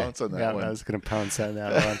ready to pounce on that one. I was going to pounce on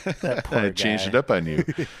that one. That poor guy. I changed it up on you.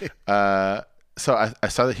 So I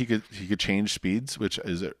saw that he could change speeds, which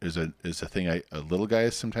is a thing little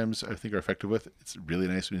guys sometimes I think are effective with. It's really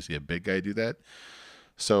nice when you see a big guy do that.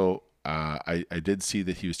 So I did see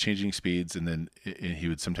that he was changing speeds, and he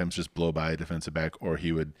would sometimes just blow by a defensive back, or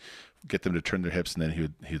he would get them to turn their hips, and then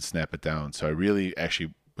he would snap it down. So I really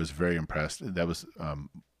actually was very impressed. That was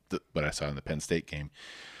what I saw in the Penn State game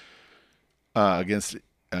against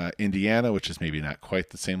Indiana, which is maybe not quite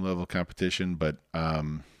the same level of competition, but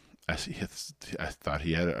I thought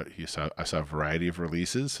I saw a variety of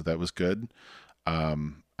releases, so that was good.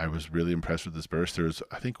 I was really impressed with this burst. There was,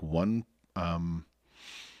 I think,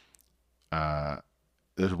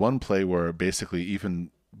 there's one play where basically even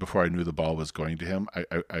before I knew the ball was going to him,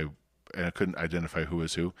 I couldn't identify who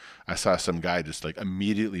was who. I saw some guy just like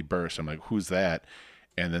immediately burst. I'm like, who's that?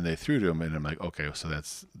 And then they threw to him, and I'm like, okay, so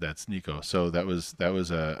that's Nico. So that was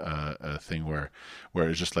a thing where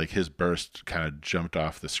it's just like his burst kind of jumped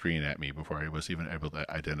off the screen at me before I was even able to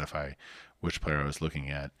identify which player I was looking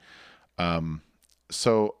at.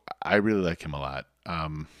 So I really like him a lot.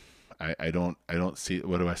 I don't see,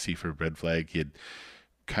 what do I see for red flag? He had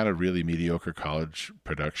kind of really mediocre college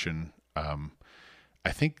production.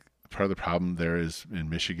 I think part of the problem there is in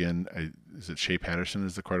Michigan. Is it Shea Patterson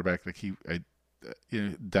is the quarterback? Like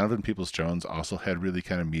Donovan Peoples-Jones also had really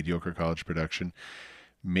kind of mediocre college production.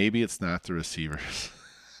 Maybe it's not the receivers.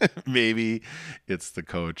 Maybe it's the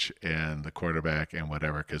coach and the quarterback and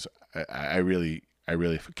whatever. Because I really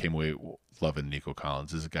came away loving Nico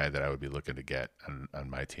Collins. This is a guy that I would be looking to get on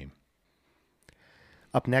my team.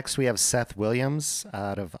 Up next, we have Seth Williams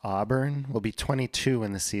out of Auburn. Will be 22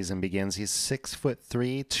 when the season begins. He's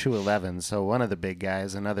 6'3", 211. So one of the big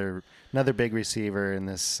guys, another big receiver in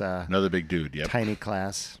this another big dude, yep. Tiny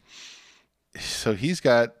class. So he's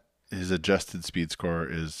got his adjusted speed score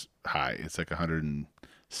is high. It's like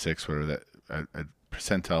 106, whatever that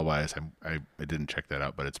percentile wise. I didn't check that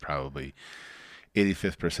out, but it's probably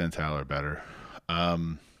 85th percentile or better.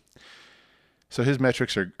 So his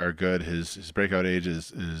metrics are good. His breakout age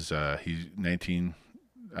is he's 19.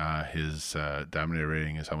 His dominator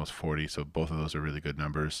rating is almost 40. So both of those are really good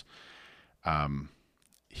numbers.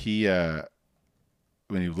 He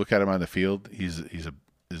when you look at him on the field, he's as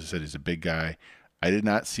I said, he's a big guy. I did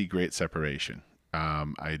not see great separation.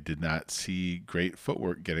 I did not see great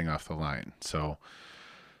footwork getting off the line. So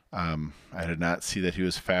I did not see that he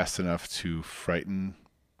was fast enough to frighten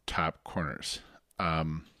top corners.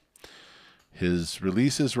 His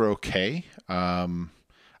releases were okay. I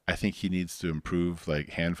think he needs to improve like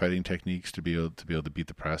hand fighting techniques to be able to beat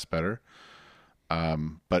the press better.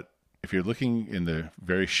 But if you're looking in the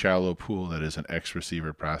very shallow pool that is an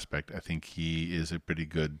ex-receiver prospect, I think he is a pretty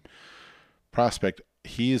good prospect.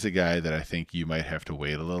 He is a guy that I think you might have to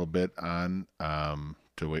wait a little bit on,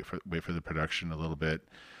 to wait for the production a little bit.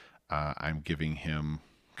 I'm giving him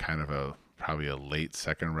kind of probably a late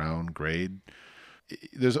second round grade.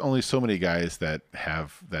 There's only so many guys that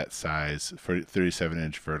have that size for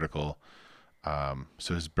 37-inch vertical.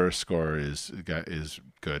 So his burst score is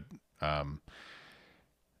good.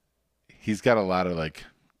 He's got a lot of like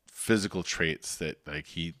physical traits that like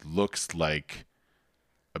he looks like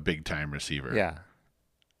a big time receiver. Yeah.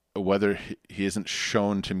 Whether he isn't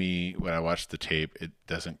shown to me when I watch the tape,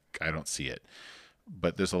 I don't see it.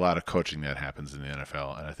 But there's a lot of coaching that happens in the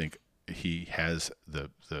NFL, and I think he has the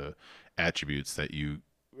attributes that you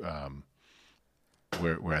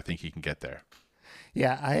where I think he can get there.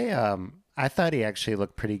 Yeah, I thought he actually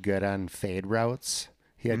looked pretty good on fade routes.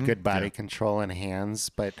 He had good body control and hands,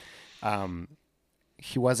 but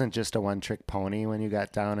he wasn't just a one-trick pony when you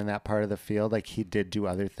got down in that part of the field. Like, he did do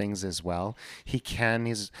other things as well.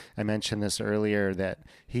 I mentioned this earlier, that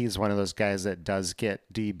he's one of those guys that does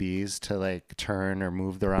get DBs to like turn or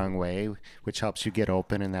move the wrong way, which helps you get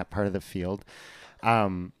open in that part of the field.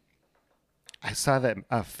 I saw that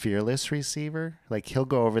a fearless receiver, like he'll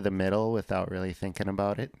go over the middle without really thinking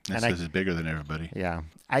about it. This is bigger than everybody. Yeah.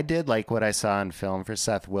 I did like what I saw on film for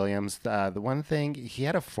Seth Williams. The one thing, he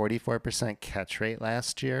had a 44% catch rate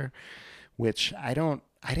last year, which I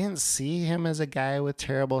didn't see him as a guy with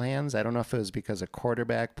terrible hands. I don't know if it was because of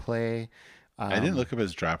quarterback play. I didn't look up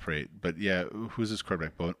his drop rate, but yeah, who's his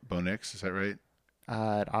quarterback? Bo Nix, is that right?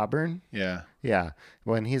 At Auburn? Yeah. Yeah.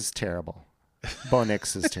 Well, he's terrible. Bo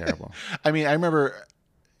Nix is terrible. I mean, I remember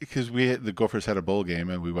because the Gophers had a bowl game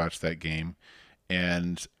and we watched that game,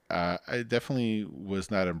 and I definitely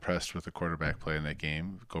was not impressed with the quarterback play in that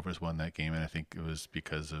game. Gophers won that game, and I think it was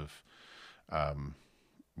because of,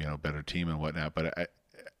 better team and whatnot. But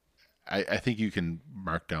I think you can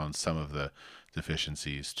mark down some of the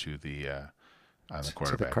deficiencies to the on the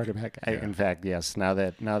quarterback. To the quarterback. Yeah. In fact, yes. Now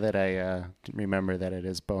that I remember that it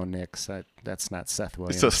is Bo Nix, that's not Seth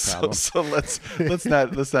Williams' problem. So let's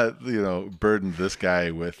not burden this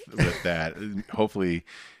guy with that. Hopefully,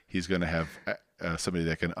 he's going to have somebody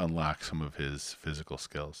that can unlock some of his physical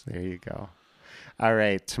skills. There you go. All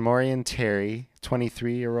right, Tamorrion Terry,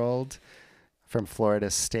 23-year-old. From Florida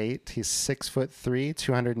State. He's 6'3",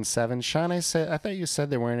 207. Sean, I thought you said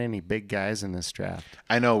there weren't any big guys in this draft.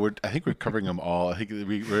 I know. I think we're covering them all. I think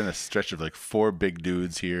we're in a stretch of like 4 big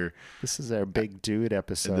dudes here. This is our big dude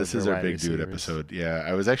episode. This is our big dude episode. Yeah,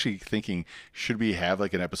 I was actually thinking, should we have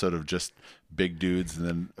like an episode of just big dudes and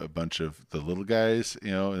then a bunch of the little guys,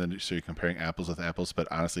 and then so you're comparing apples with apples. But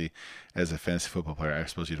honestly, as a fantasy football player, I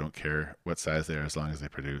suppose you don't care what size they are as long as they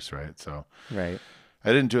produce, right? So right.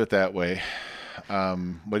 I didn't do it that way.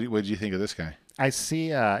 What did you think of this guy? I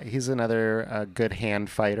see he's another good hand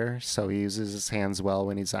fighter, so he uses his hands well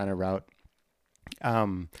when he's on a route.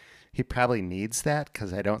 He probably needs that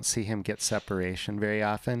because I don't see him get separation very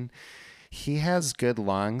often. He has good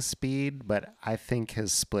long speed, but I think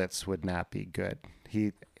his splits would not be good.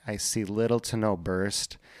 I see little to no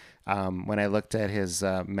burst. When I looked at his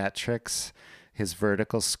metrics, his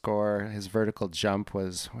vertical score, his vertical jump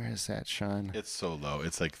was, where is that, Sean? It's so low.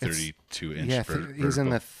 It's like 32 inch. Yeah, he's in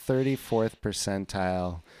the 34th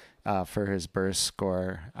percentile for his burst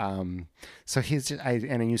score. So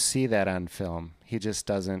and you see that on film. He just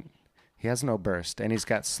doesn't. He has no burst, and he's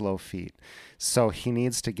got slow feet. So he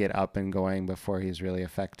needs to get up and going before he's really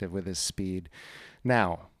effective with his speed.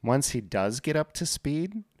 Now, once he does get up to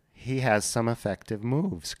speed, he has some effective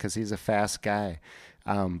moves because he's a fast guy.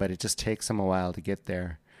 But it just takes him a while to get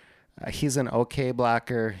there. He's an okay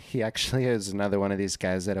blocker. He actually is another one of these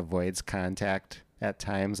guys that avoids contact at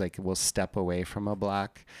times, like will step away from a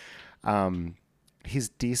block. He's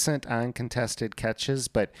decent on contested catches,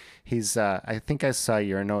 but he's, I think I saw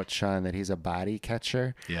your note, Sean, that he's a body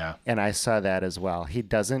catcher. Yeah. And I saw that as well. He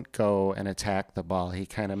doesn't go and attack the ball. He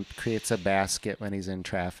kind of creates a basket when he's in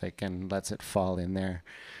traffic and lets it fall in there.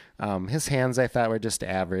 His hands, I thought, were just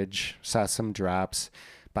average. Saw some drops.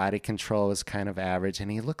 Body control was kind of average,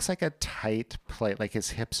 and he looks like a tight play. Like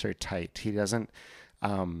his hips are tight. He doesn't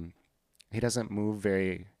move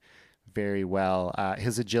very, very well.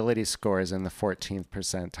 His agility score is in the 14th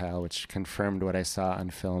percentile, which confirmed what I saw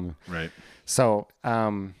on film. Right. So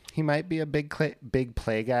he might be a big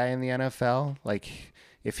play guy in the NFL. Like,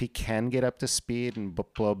 if he can get up to speed and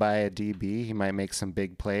blow by a DB, he might make some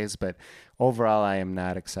big plays. But overall, I am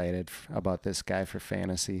not excited about this guy for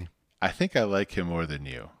fantasy. I think I like him more than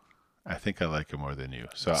you.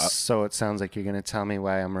 So it sounds like you're going to tell me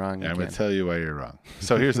why I'm wrong. Yeah, I'm going to tell you why you're wrong.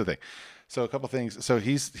 So here's the thing. So a couple things. So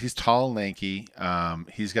he's tall and lanky.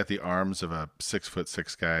 He's got the arms of a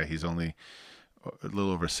 6'6" guy. He's only a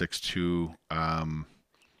little over 6'2".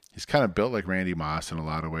 He's kind of built like Randy Moss in a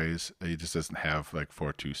lot of ways. He just doesn't have like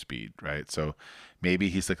 4.2 speed, right? So maybe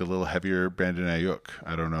he's like a little heavier Brandon Ayuk.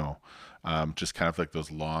 I don't know. Just kind of like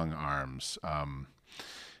those long arms.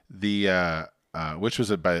 Which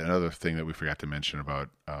was another thing that we forgot to mention about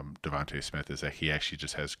Devontae Smith is that he actually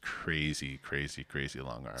just has crazy, crazy, crazy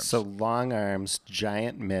long arms. So long arms,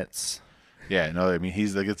 giant mitts. Yeah, no, I mean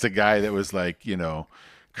he's like it's a guy that was like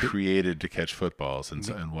created to catch footballs in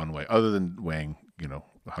one way, other than weighing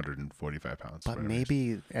 145 pounds. But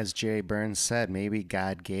maybe, as Jerry Burns said, maybe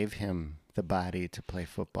God gave him the body to play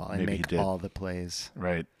football and make all the plays.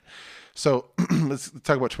 Right. So let's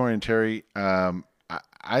talk about Tamorrion Terry.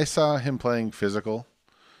 I saw him playing physical.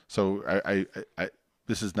 So I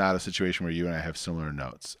this is not a situation where you and I have similar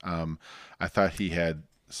notes. I thought he had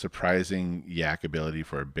surprising yak ability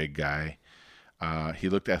for a big guy. He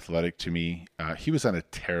looked athletic to me. He was on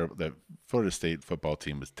the Florida State football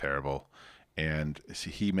team was terrible. And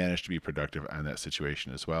he managed to be productive on that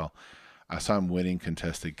situation as well. I saw him winning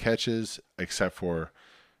contested catches, except for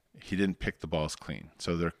he didn't pick the balls clean.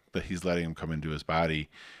 So he's letting him come into his body,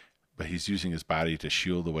 but he's using his body to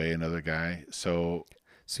shield away another guy. So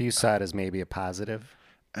you saw it as maybe a positive?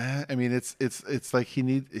 I mean, it's like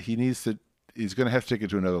he's going to have to take it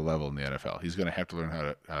to another level in the NFL. He's going to have to learn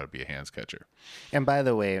how to be a hands catcher. And by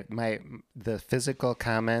the way, the physical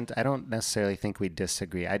comment, I don't necessarily think we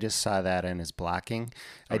disagree. I just saw that in his blocking.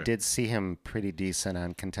 Okay. I did see him pretty decent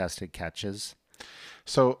on contested catches.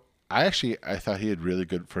 So I thought he had really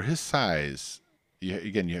good for his size. I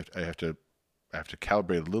have to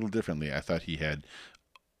calibrate a little differently. I thought he had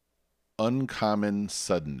uncommon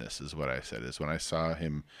suddenness is what I said. Is when I saw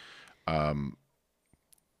him. I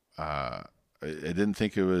didn't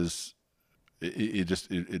think it was.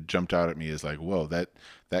 It jumped out at me as like, whoa, that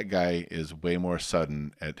guy is way more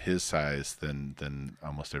sudden at his size than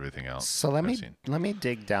almost everything else. So let me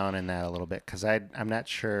dig down in that a little bit, because I'm not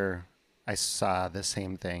sure I saw the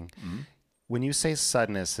same thing. Mm-hmm. When you say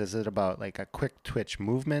suddenness, is it about like a quick twitch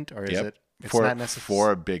movement, or is it? It's not necessarily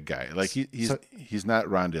for a big guy. Like he's not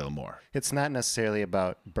Rondale Moore. It's not necessarily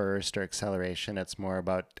about burst or acceleration. It's more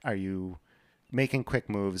about, are you making quick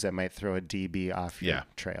moves that might throw a DB off your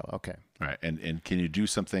trail? Okay. All right. And can you do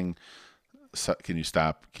something? Can you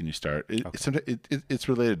stop? Can you start? It's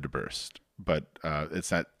related to burst, but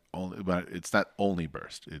it's not only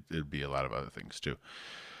burst. It'd be a lot of other things too.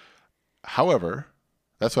 However,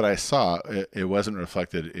 that's what I saw. It wasn't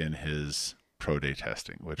reflected in his pro day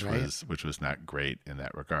testing, which was not great in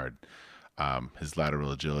that regard. His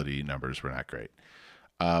lateral agility numbers were not great.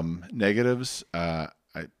 Negatives.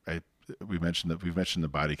 We've mentioned the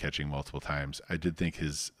body catching multiple times. I did think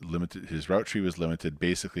his route tree was limited.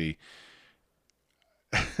 Basically,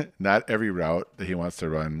 not every route that he wants to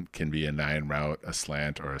run can be a 9 route, a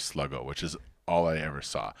slant, or a sluggo, which is all I ever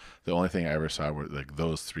saw. The only thing I ever saw were like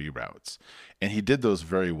those 3 routes, and he did those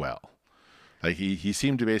very well. Like he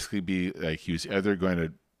seemed to basically be like he was either going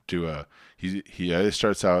to do he either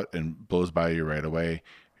starts out and blows by you right away.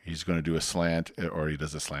 He's going to do a slant, or he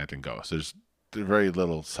does a slant and go. So there's very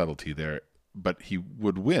little subtlety there, but he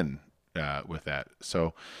would win with that.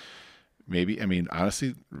 So maybe, I mean,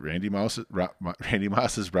 honestly, Randy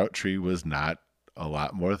Moss's route tree was not a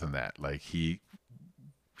lot more than that. Like he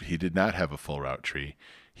did not have a full route tree.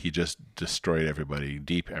 He just destroyed everybody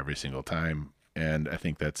deep every single time. And I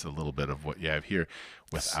think that's a little bit of what you have here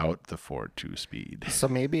without the 4.2 speed. So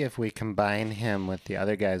maybe if we combine him with the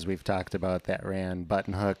other guys we've talked about that ran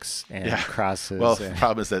button hooks and crosses. Well, the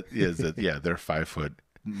problem is that they're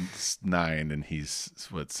 5'9" and he's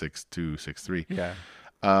 6'2", 6'3". Yeah.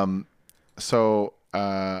 So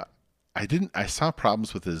I saw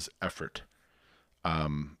problems with his effort.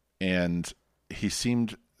 And it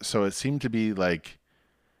seemed to be like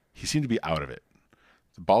he seemed to be out of it.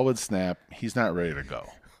 The ball would snap. He's not ready to go.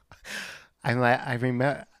 I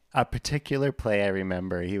remember a particular play. I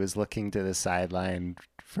remember he was looking to the sideline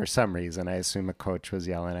for some reason. I assume a coach was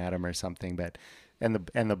yelling at him or something. And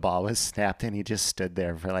the ball was snapped, and he just stood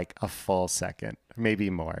there for like a full second, maybe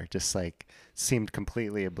more. Just like seemed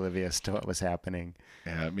completely oblivious to what was happening.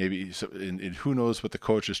 Yeah, maybe. So, and who knows what the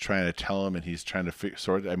coach is trying to tell him, and he's trying to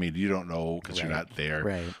sort. I mean, you don't know because you're not there.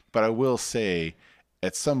 Right. But I will say,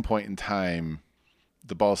 at some point in time,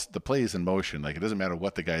 the play is in motion. Like, it doesn't matter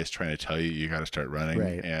what the guy is trying to tell you. You got to start running.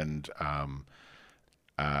 Right. And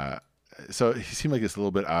so he seemed like he's a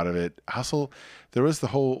little bit out of it. Also, there was the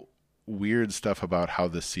whole weird stuff about how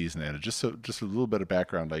this season ended. Just a little bit of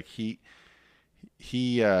background. Like he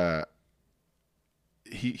kind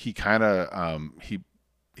of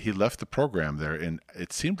he left the program there, and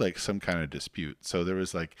it seemed like some kind of dispute. So there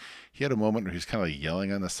was like he had a moment where he's kind of like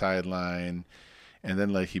yelling on the sideline. And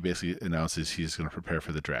then, like, he basically announces he's going to prepare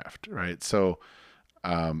for the draft, right? So,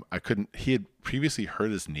 he had previously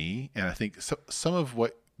hurt his knee, and I think some of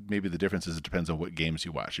what maybe the difference is, it depends on what games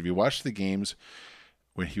you watch. If you watch the games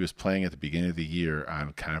when he was playing at the beginning of the year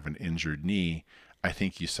on kind of an injured knee, I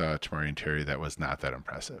think you saw Tamorrion Terry that was not that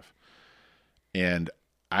impressive. And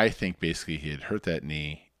I think basically he had hurt that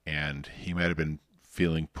knee, and he might have been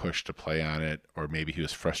feeling pushed to play on it, or maybe he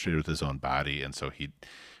was frustrated with his own body, and so he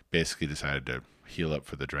basically decided to heal up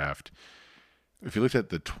for the draft. If you looked at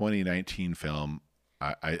the 2019 film,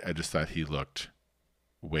 I just thought he looked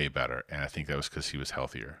way better, and I think that was because he was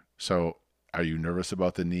healthier. So are you nervous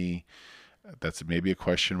about the knee? That's maybe a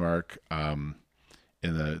question mark. In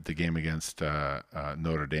the game against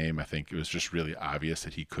Notre Dame, I think it was just really obvious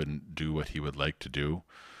that he couldn't do what he would like to do.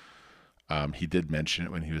 He did mention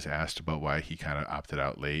it when he was asked about why he kind of opted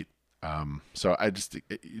out late. So I just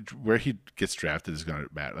where he gets drafted is going to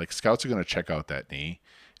matter. Like, scouts are going to check out that knee,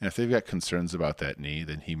 and if they've got concerns about that knee,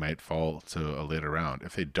 then he might fall to a later round.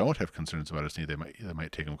 If they don't have concerns about his knee, they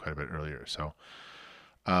might take him quite a bit earlier. So,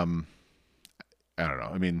 I don't know.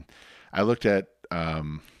 I mean, I looked at that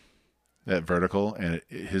vertical, and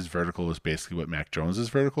his vertical was basically what Mac Jones's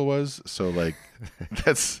vertical was. So, like,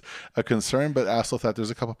 that's a concern. But I also thought there's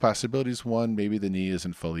a couple possibilities. One, maybe the knee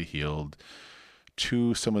isn't fully healed.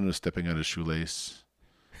 2, someone was stepping on his shoelace,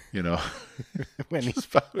 when he's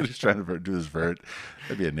trying to do his vert.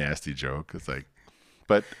 That'd be a nasty joke. It's like,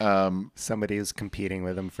 but somebody who's competing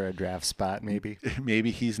with him for a draft spot, maybe.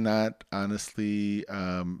 Maybe he's not honestly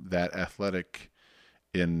that athletic,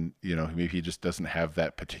 maybe he just doesn't have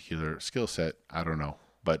that particular skill set. I don't know,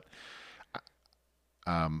 but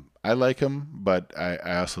I like him, but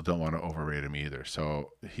I also don't want to overrate him either.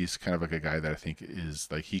 So he's kind of like a guy that I think is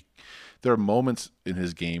like there are moments in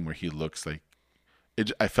his game where he looks like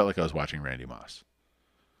I felt like I was watching Randy Moss.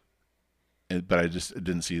 But I just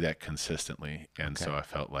didn't see that consistently. And so I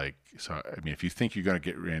felt like, if you think you're going to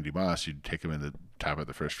get Randy Moss, you'd take him in the top of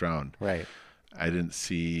the first round. Right. I didn't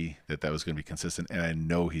see that was going to be consistent. And I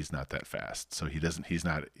know he's not that fast. So this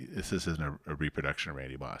isn't a reproduction of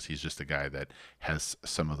Randy Moss. He's just a guy that has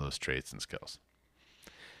some of those traits and skills.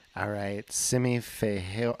 All right. Simi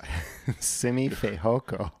Fehoko.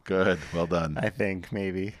 Good. Well done. I think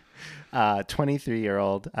maybe.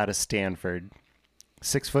 23-year-old out of Stanford.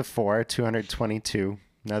 6'4", 222,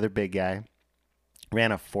 another big guy.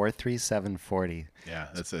 Ran a 4.37 40. Yeah,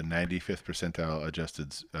 that's a 95th percentile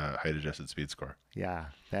height adjusted speed score. Yeah,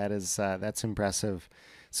 that's impressive.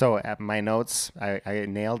 So at my notes, I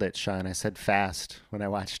nailed it, Sean. I said fast when I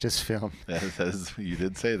watched his film. You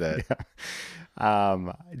did say that. Yeah.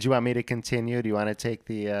 Do you want me to continue? Do you want to take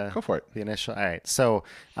the Go for it. The initial? All right. So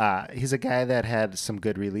he's a guy that had some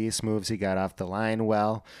good release moves. He got off the line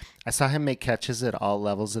well. I saw him make catches at all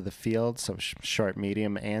levels of the field, so short,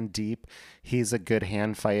 medium, and deep. He's a good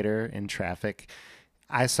hand fighter in traffic.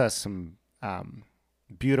 I saw some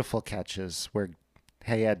beautiful catches where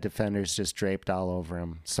he had defenders just draped all over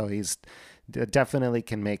him. So he's definitely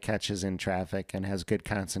can make catches in traffic and has good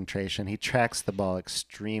concentration. He tracks the ball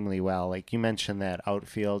extremely well. Like you mentioned, that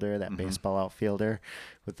outfielder, that baseball outfielder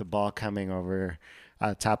with the ball coming over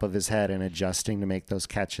top of his head and adjusting to make those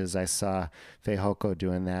catches. I saw Fehoko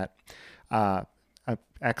doing that.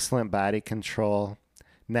 Excellent body control.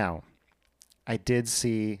 Now, I did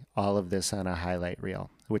see all of this on a highlight reel,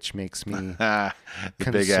 which makes me the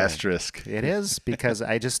big asterisk. It is, because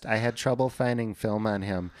I had trouble finding film on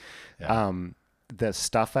him. Yeah. The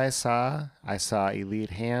stuff I saw elite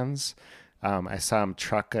hands. I saw him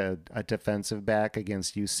truck a defensive back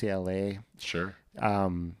against UCLA. Sure.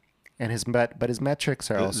 And his metrics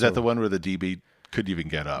are also. Is that the one where the DB couldn't even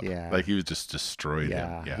get up? Yeah. Like he was just destroyed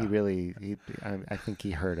him. Yeah. I think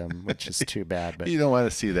he hurt him, which is too bad. But you don't want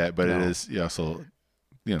to see that, but it is. You also,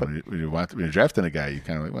 when you're drafting a guy, you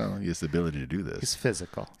kind of like, well, he has the ability to do this. He's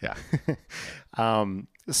physical. Yeah.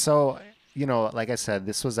 So, like I said,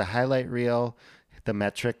 this was a highlight reel. The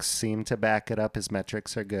metrics seem to back it up. His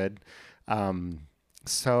metrics are good. I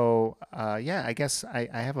guess I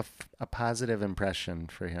have a positive impression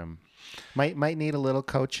for him. Might need a little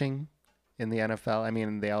coaching in the NFL. I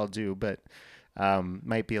mean, they all do, but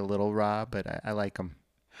might be a little raw, but I like him.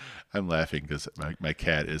 I'm laughing because my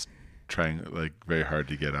cat is trying like very hard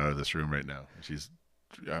to get out of this room right now.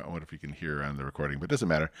 I wonder if you can hear her on the recording, but it doesn't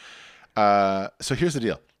matter. So here's the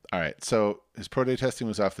deal. All right. So his pro day testing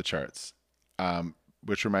was off the charts,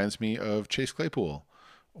 which reminds me of Chase Claypool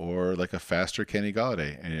or like a faster Kenny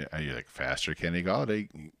Golladay. And you're like, faster Kenny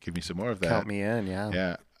Golladay? Give me some more of that. Count me in. Yeah.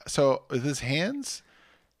 Yeah. So with his hands,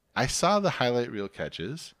 I saw the highlight reel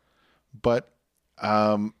catches, but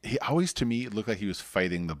he always, to me, looked like he was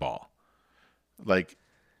fighting the ball. Like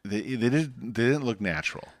they didn't look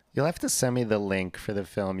natural. You'll have to send me the link for the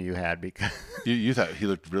film you had, because you thought he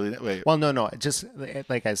looked really. Wait. Well, no. Just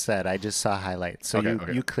like I said, I just saw highlights. So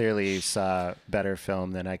you clearly saw better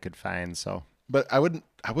film than I could find. So, but I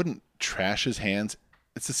wouldn't trash his hands.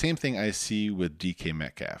 It's the same thing I see with DK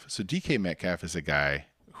Metcalf. So DK Metcalf is a guy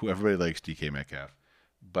who everybody likes, DK Metcalf,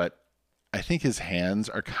 but I think his hands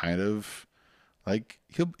are kind of like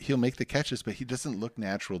he'll make the catches, but he doesn't look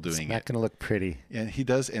natural doing it. It's not going to look pretty. And he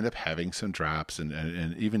does end up having some drops,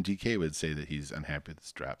 and even DK would say that he's unhappy with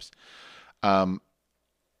his drops. I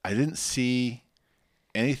didn't see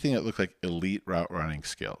anything that looked like elite route running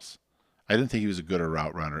skills. I didn't think he was as good a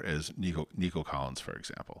route runner as Nico Collins, for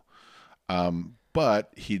example.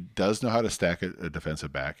 But he does know how to stack a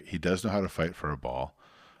defensive back. He does know how to fight for a ball.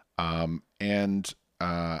 And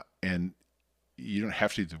you don't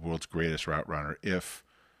have to be the world's greatest route runner if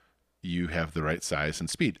you have the right size and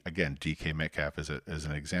speed. Again, DK Metcalf is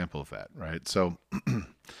an example of that, right? So,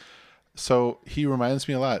 so he reminds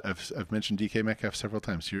me a lot. I've mentioned DK Metcalf several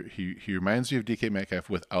times. He reminds me of DK Metcalf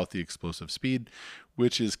without the explosive speed,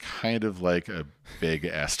 which is kind of like a big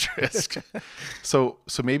asterisk. So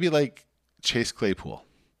maybe like Chase Claypool.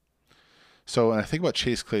 So when I think about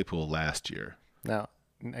Chase Claypool last year. Now,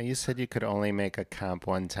 you said you could only make a comp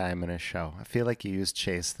one time in a show. I feel like you used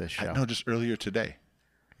Chase this show. No, just earlier today.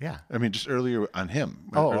 Yeah. I mean, just earlier on him.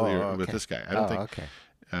 Okay. With this guy. I don't think. Okay.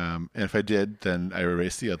 And if I did, then I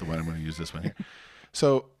erased the other one. I'm going to use this one here.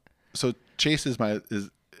 So Chase is my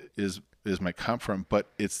comp from,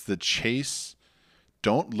 but it's the Chase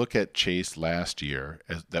don't look at Chase last year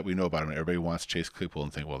that we know about him. Everybody wants Chase Claypool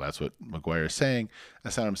and think, well, that's what McGuire is saying.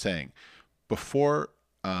 That's not what I'm saying. Before,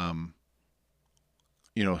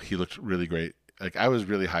 he looked really great. Like, I was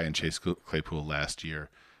really high in Chase Claypool last year.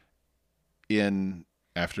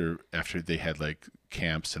 After they had like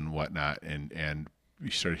camps and whatnot, and we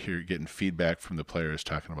started getting feedback from the players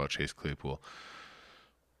talking about Chase Claypool.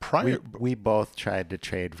 We both tried to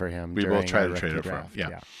trade for him. We both tried to trade it for him.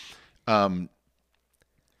 Yeah.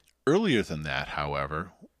 Earlier than that,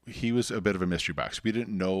 however, he was a bit of a mystery box. We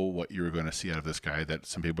didn't know what you were going to see out of this guy that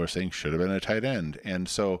some people are saying should have been a tight end. And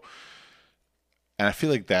I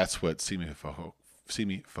feel like that's what Simi Fehoko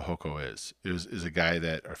is a guy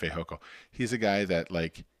that, or Fehoko, he's a guy that,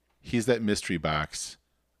 like, he's that mystery box.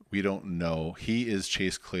 We don't know. He is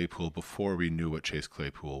Chase Claypool before we knew what Chase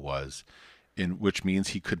Claypool was, which means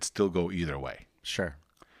he could still go either way. Sure.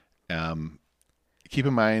 Keep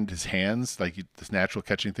in mind his hands, like this natural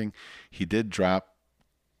catching thing, he did drop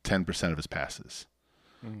 10% of his passes.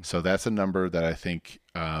 So that's a number that I think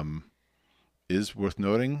is worth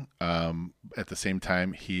noting. At the same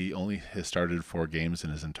time, he only has started 4 games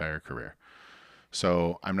in his entire career.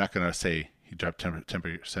 So I'm not going to say he dropped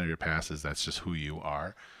 10% of your passes. That's just who you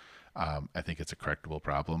are. I think it's a correctable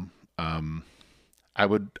problem. I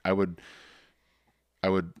would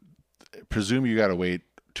presume you got to wait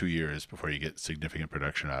 2 years before you get significant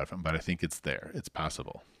production out of him, but I think it's there. It's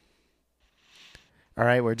possible. All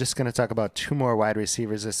right, we're just going to talk about 2 more wide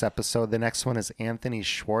receivers this episode. The next one is Anthony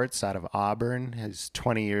Schwartz out of Auburn. He's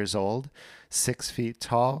 20 years old, 6 feet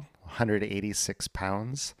tall, 186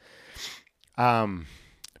 pounds.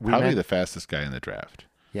 Probably the fastest guy in the draft.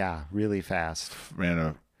 Yeah, really fast.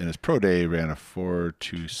 In his pro day, ran a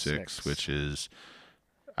 4.26, which is,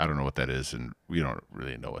 I don't know what that is, and we don't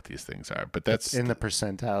really know what these things are. But that's in the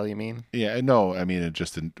percentile, you mean? Yeah, no, I mean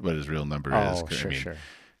just what his real number is. Oh, sure, sure.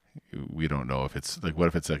 We don't know if it's like, what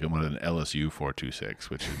if it's like one of an LSU 4.26,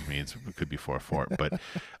 which means it could be 4.4. But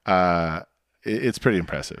it's pretty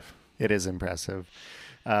impressive. It is impressive.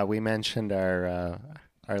 We mentioned our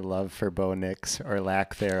love for Bo Nix, or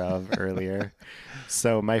lack thereof, earlier.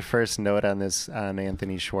 So my first note on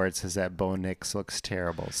Anthony Schwartz is that Bo Nix looks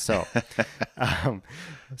terrible. So,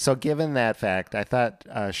 so given that fact, I thought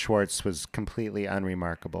Schwartz was completely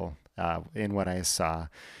unremarkable in what I saw.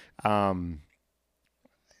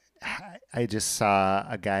 I just saw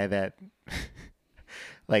a guy that,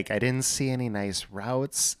 like, I didn't see any nice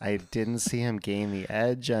routes. I didn't see him gain the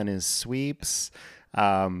edge on his sweeps.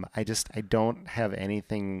 I don't have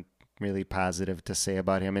anything really positive to say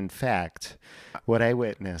about him. In fact, what I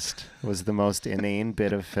witnessed was the most inane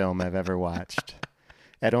bit of film I've ever watched.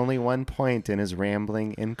 At only one point in his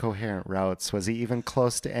rambling, incoherent routes was he even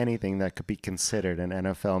close to anything that could be considered an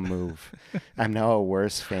NFL move. I'm now a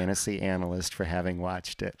worse fantasy analyst for having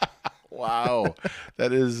watched it. Wow,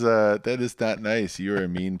 that is not nice. You're a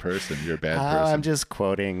mean person. You're a bad person. I'm just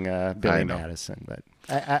quoting Billy Madison, but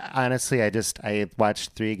I honestly, I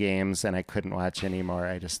watched 3 games and I couldn't watch anymore.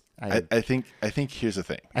 I think here's the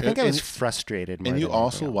thing. I think I was frustrated. More and you than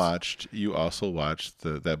also watched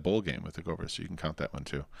that bowl game with the Gophers, so you can count that one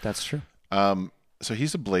too. That's true. So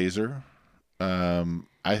he's a Blazer.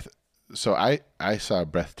 I saw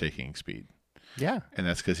breathtaking speed. Yeah, and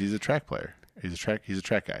that's because he's a track player. He's a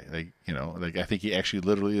track guy. I think he actually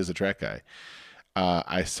literally is a track guy.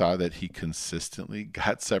 I saw that he consistently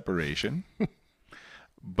got separation,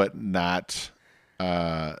 but not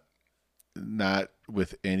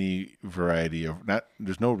with any variety of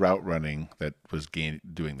there's no route running that was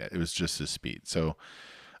doing that. It was just his speed. So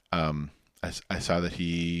I saw that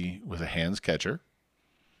he was a hands catcher,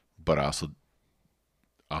 but also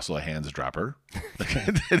a hands dropper.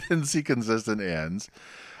 I didn't see consistent hands.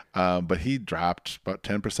 But he dropped about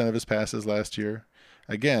 10% of his passes last year.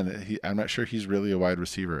 Again, I'm not sure he's really a wide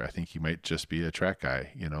receiver. I think he might just be a track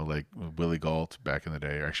guy, like Willie Gault back in the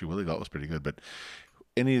day. Or actually, Willie Gault was pretty good, but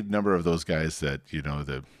any number of those guys that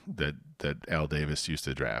that Al Davis used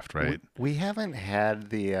to draft, right? We haven't had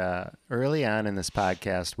the early on in this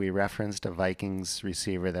podcast, we referenced a Vikings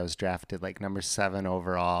receiver that was drafted like number 7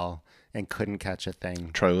 overall and couldn't catch a thing.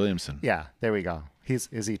 Troy Williamson. Yeah, there we go.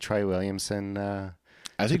 Is he Troy Williamson?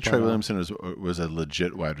 I think Troy Williamson was a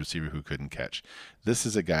legit wide receiver who couldn't catch. This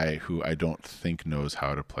is a guy who I don't think knows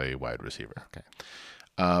how to play wide receiver. Okay.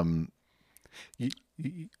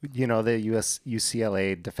 You know the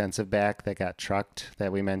UCLA defensive back that got trucked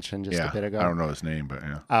that we mentioned just a bit ago? I don't know his name, but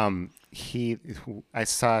yeah. I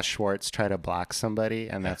saw Schwartz try to block somebody,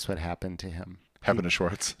 and that's what happened to him. Happened to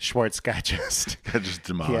Schwartz. Schwartz got just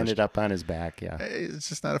demolished. He ended up on his back. Yeah, it's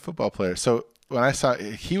just not a football player. So when I saw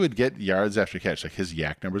he would get yards after catch, like his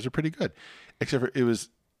yak numbers are pretty good, except for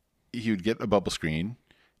he would get a bubble screen.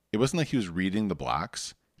 It wasn't like he was reading the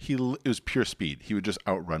blocks. It was pure speed. He would just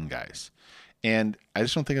outrun guys, and I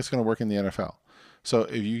just don't think it's going to work in the NFL. So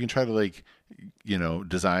if you can try to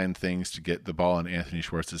design things to get the ball in Anthony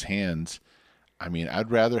Schwartz's hands, I mean, I'd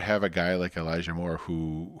rather have a guy like Elijah Moore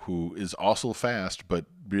who is also fast, but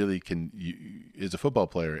really is a football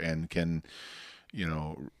player and can,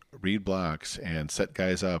 read blocks and set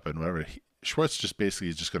guys up and whatever. Schwartz just basically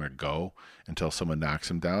is just going to go until someone knocks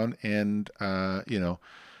him down. And,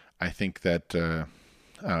 I think that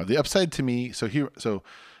the upside to me, so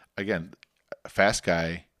again, a fast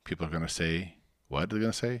guy, people are going to say, what are they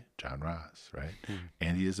going to say? John Ross, right?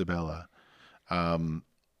 Andy Isabella.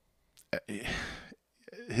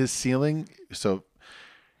 His ceiling, so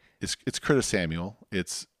it's Curtis Samuel.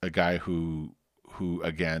 It's a guy who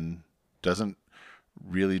again doesn't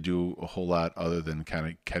really do a whole lot other than kind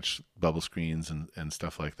of catch bubble screens and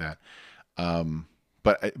stuff like that.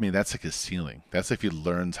 But I mean, that's like his ceiling. That's if he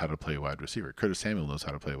learns how to play wide receiver. Curtis Samuel knows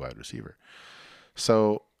how to play wide receiver.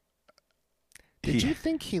 So did you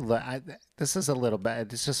think this is a little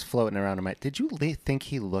bit, it's just floating around in my, did you think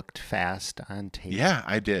he looked fast on tape? Yeah,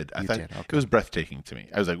 I did. I thought did? Okay. It was breathtaking to me.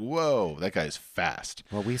 I was like, whoa, that guy's fast.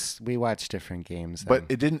 Well, we watched different games. But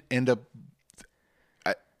it didn't end up,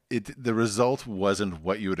 the result wasn't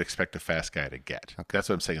what you would expect a fast guy to get. Okay. That's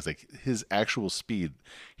what I'm saying. It's like his actual speed,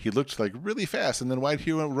 he looked like really fast, and then why'd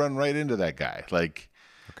he run right into that guy? Like,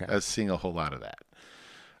 I was seeing a whole lot of that.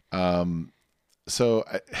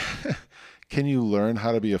 Can you learn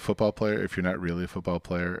how to be a football player if you're not really a football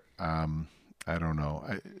player? I don't know.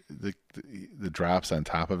 The drops on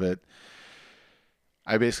top of it.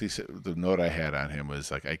 I basically said, the note I had on him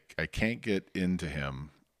was like, I can't get into him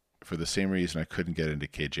for the same reason I couldn't get into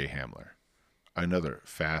KJ Hamler. Another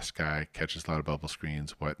fast guy, catches a lot of bubble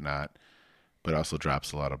screens, whatnot, but also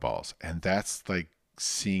drops a lot of balls. And that's like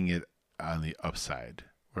seeing it on the upside.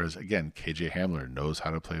 Whereas again, KJ Hamler knows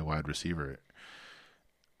how to play wide receiver.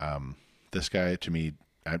 This guy, to me,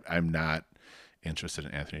 I'm not interested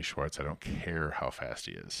in Anthony Schwartz. I don't care how fast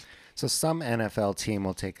he is. So some NFL team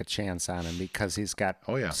will take a chance on him because he's got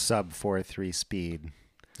sub 4.3 speed.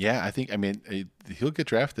 Yeah, I think. I mean, he'll get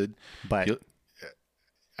drafted, but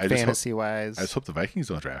fantasy-wise, I just hope the Vikings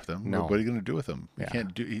don't draft him. No. What are you going to do with him? You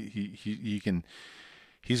can't do. He can.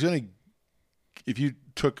 He's going to. If you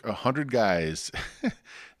took 100 guys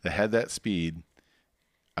that had that speed,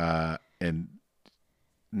 and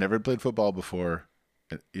never played football before,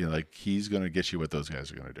 like he's going to get you what those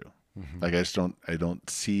guys are going to do. Mm-hmm. Like I don't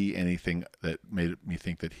see anything that made me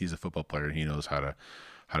think that he's a football player and he knows how to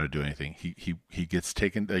do anything. He gets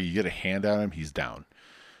taken. You get a hand on him, he's down.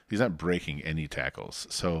 He's not breaking any tackles.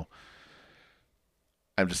 So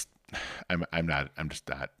I'm just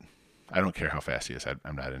not. I don't care how fast he is.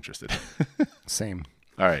 I'm not interested. Same.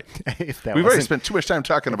 All right. We've already spent too much time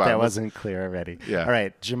talking about that. Wasn't clear already. Yeah. All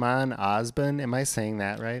right. Jamon Osborne. Am I saying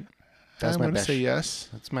that right? I'm going to say yes.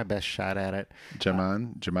 That's my best shot at it.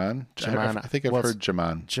 Jamon. I think I've heard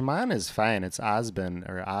Jamon. Jamon is fine. It's Osborne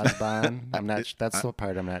or Osborne. I'm not. That's the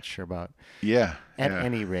part I'm not sure about. Yeah. At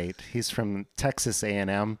any rate, he's from Texas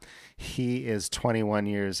A&M. He is 21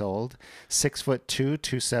 years old, 6'2",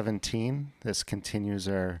 217. This continues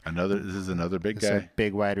our This is another big guy. A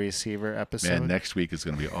big wide receiver episode. Man, next week is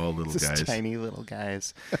going to be all little guys. Tiny little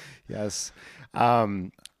guys. Yes.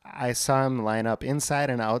 I saw him line up inside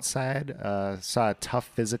and outside. Saw a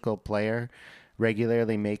tough physical player,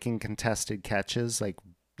 regularly making contested catches,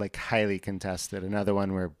 like highly contested. Another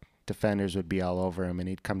one where defenders would be all over him and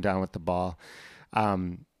he'd come down with the ball.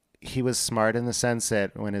 He was smart in the sense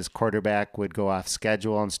that when his quarterback would go off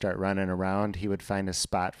schedule and start running around, he would find a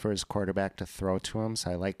spot for his quarterback to throw to him.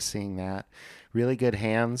 So I liked seeing that. Really good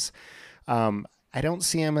hands. I don't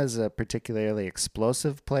see him as a particularly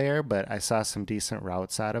explosive player, but I saw some decent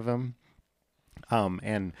routes out of him.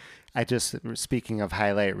 And speaking of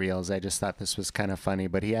highlight reels, I just thought this was kind of funny,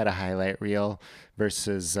 but he had a highlight reel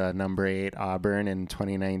versus number 8 Auburn in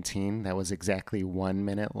 2019. That was exactly 1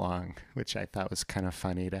 minute long, which I thought was kind of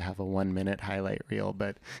funny to have a 1 minute highlight reel,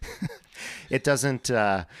 but it doesn't,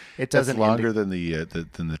 That's longer than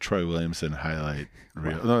the Troy Williamson highlight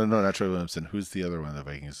reel. No, not Troy Williamson. Who's the other one the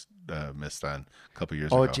Vikings missed on a couple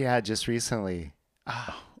years ago? Oh, yeah, just recently.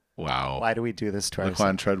 Wow. Why do we do this to Laquan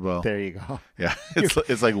ourselves? Treadwell. There you go. Yeah,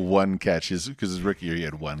 it's like one catch. Because his rookie year, he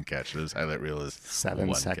had one catch. His highlight reel is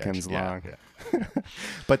 7 seconds catch. long. Yeah.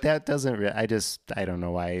 But that doesn't. I don't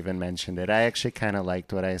know why I even mentioned it. I actually kind of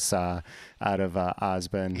liked what I saw out of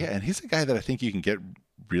Osborne. Yeah, and he's a guy that I think you can get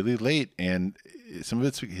really late, and some of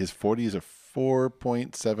it's his 40 is a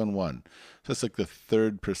 4.71. So it's like the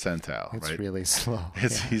third percentile. It's right? really slow.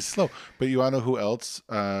 He's slow. But you want to know who else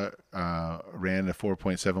ran a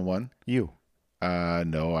 4.71? You.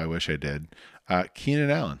 No, I wish I did. Keenan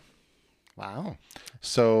Allen. Wow.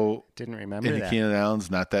 So Didn't remember that. Keenan Allen's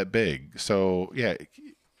not that big. So yeah,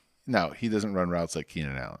 no, he doesn't run routes like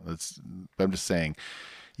Keenan Allen. But I'm just saying,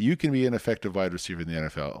 you can be an effective wide receiver in the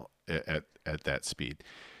NFL at that speed.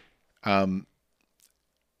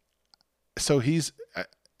 So he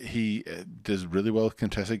does really well with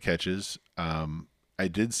contested catches. I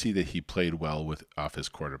did see that he played well off his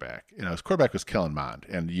quarterback. His quarterback was Kellen Mond,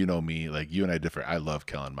 and you know me, like you and I differ. I love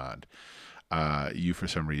Kellen Mond. You for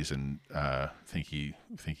some reason think he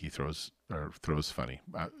throws funny,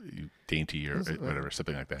 dainty or whatever,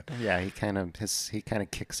 something like that. Yeah, he kind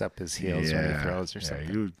of kicks up his heels when he throws or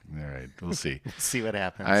something. All right, we'll see. See what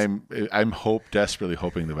happens. I'm desperately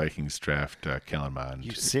hoping the Vikings draft Kellen Mond.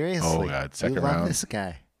 You seriously? Oh God, second you round. love this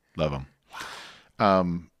guy. Love him.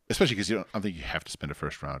 Especially because I don't think you have to spend a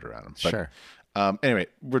first rounder on him. But, Sure. Anyway,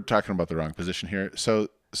 we're talking about the wrong position here. So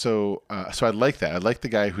I like that. I like the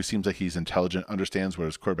guy who seems like he's intelligent, understands what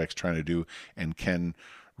his quarterback's trying to do, and can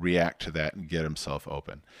react to that and get himself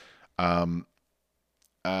open.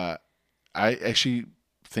 I actually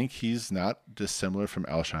think he's not dissimilar from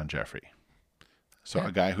Alshon Jeffrey. So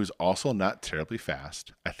a guy who's also not terribly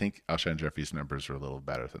fast. I think Alshon Jeffrey's numbers are a little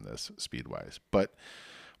better than this speed-wise, but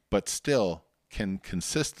still can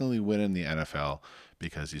consistently win in the NFL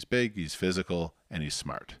because he's big, he's physical, and he's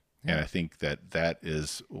smart. Yeah. And I think that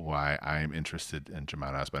is why I'm interested in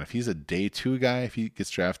Jahmon Osborne. If he's a day 2 guy, if he gets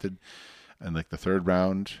drafted in like the 3rd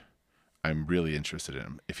round, I'm really interested in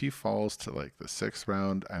him. If he falls to like the 6th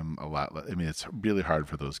round, I'm a lot less. I mean, it's really hard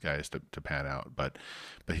for those guys to pan out, but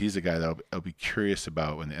he's a guy that I'll be curious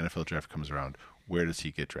about when the NFL draft comes around. Where does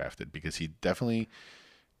he get drafted? Because he definitely,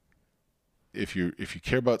 if you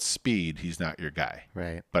care about speed, he's not your guy.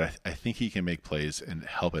 Right. But I think he can make plays and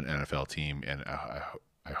help an NFL team, and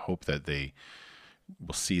I hope that they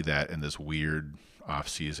will see that in this weird off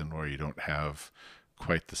season where you don't have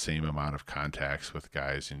quite the same amount of contacts with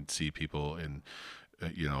guys and see people in,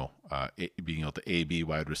 being able to A/B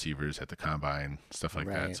wide receivers at the combine, stuff like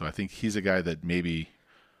that. So I think he's a guy that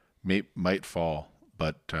might fall,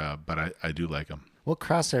 but I do like him. We'll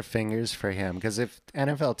cross our fingers for him, because if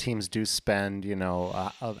NFL teams do spend,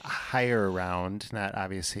 a higher round, not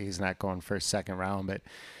obviously he's not going first, second round, but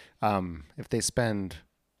if they spend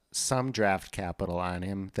some draft capital on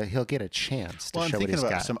him, that he'll get a chance to show what he's got. I'm thinking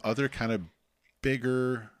about some other kind of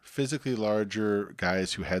bigger, physically larger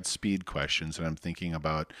guys who had speed questions, and I'm thinking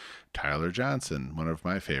about Tyler Johnson, one of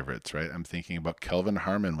my favorites, right? I'm thinking about Kelvin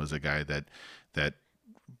Harmon was a guy that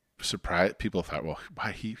surprised people. Thought, well,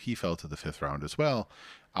 why he fell to the 5th round as well.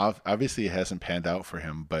 Obviously, it hasn't panned out for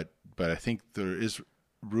him, but I think there is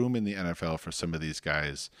room in the NFL for some of these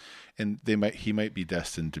guys, and he might be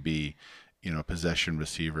destined to be, possession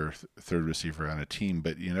receiver, 3rd receiver on a team,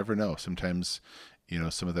 but you never know. Sometimes,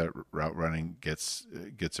 some of that route running gets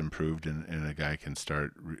improved, and a guy can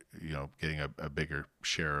start, getting a bigger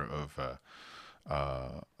share of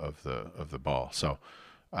the ball. So,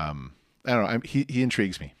 I don't know. He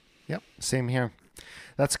intrigues me. Yep, same here.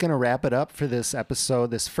 That's going to wrap it up for this episode,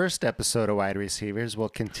 this first episode of Wide Receivers. We'll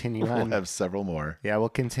continue on. We'll have several more. Yeah, we'll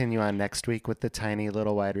continue on next week with the tiny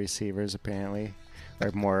little wide receivers, apparently.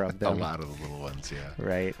 Or more of them. A lot of the little ones, yeah.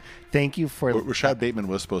 Right. Thank you for... Rashad Bateman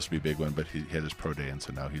was supposed to be a big one, but he had his pro day, and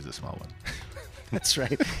so now he's a small one. That's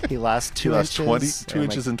right. He lost 2 inches. 2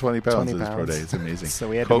 inches and 20 pounds in his pro day. It's amazing. So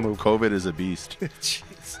we had to move... COVID is a beast.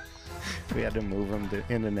 Jeez. We had to move him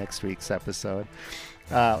into next week's episode.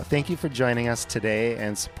 Thank you for joining us today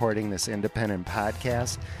and supporting this independent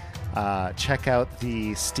podcast. Check out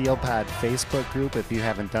the SteelPod Facebook group if you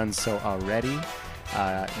haven't done so already.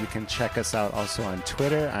 You can check us out also on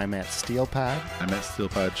Twitter. I'm at SteelPod. I'm at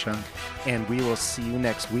SteelPod Sean. And we will see you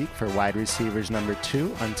next week for Wide Receivers number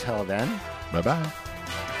 2. Until then, bye-bye.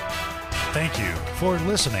 Thank you for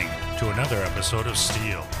listening to another episode of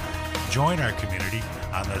Steel. Join our community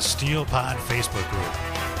on the SteelPod Facebook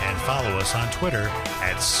group and follow us on Twitter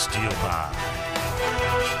at SteelPod.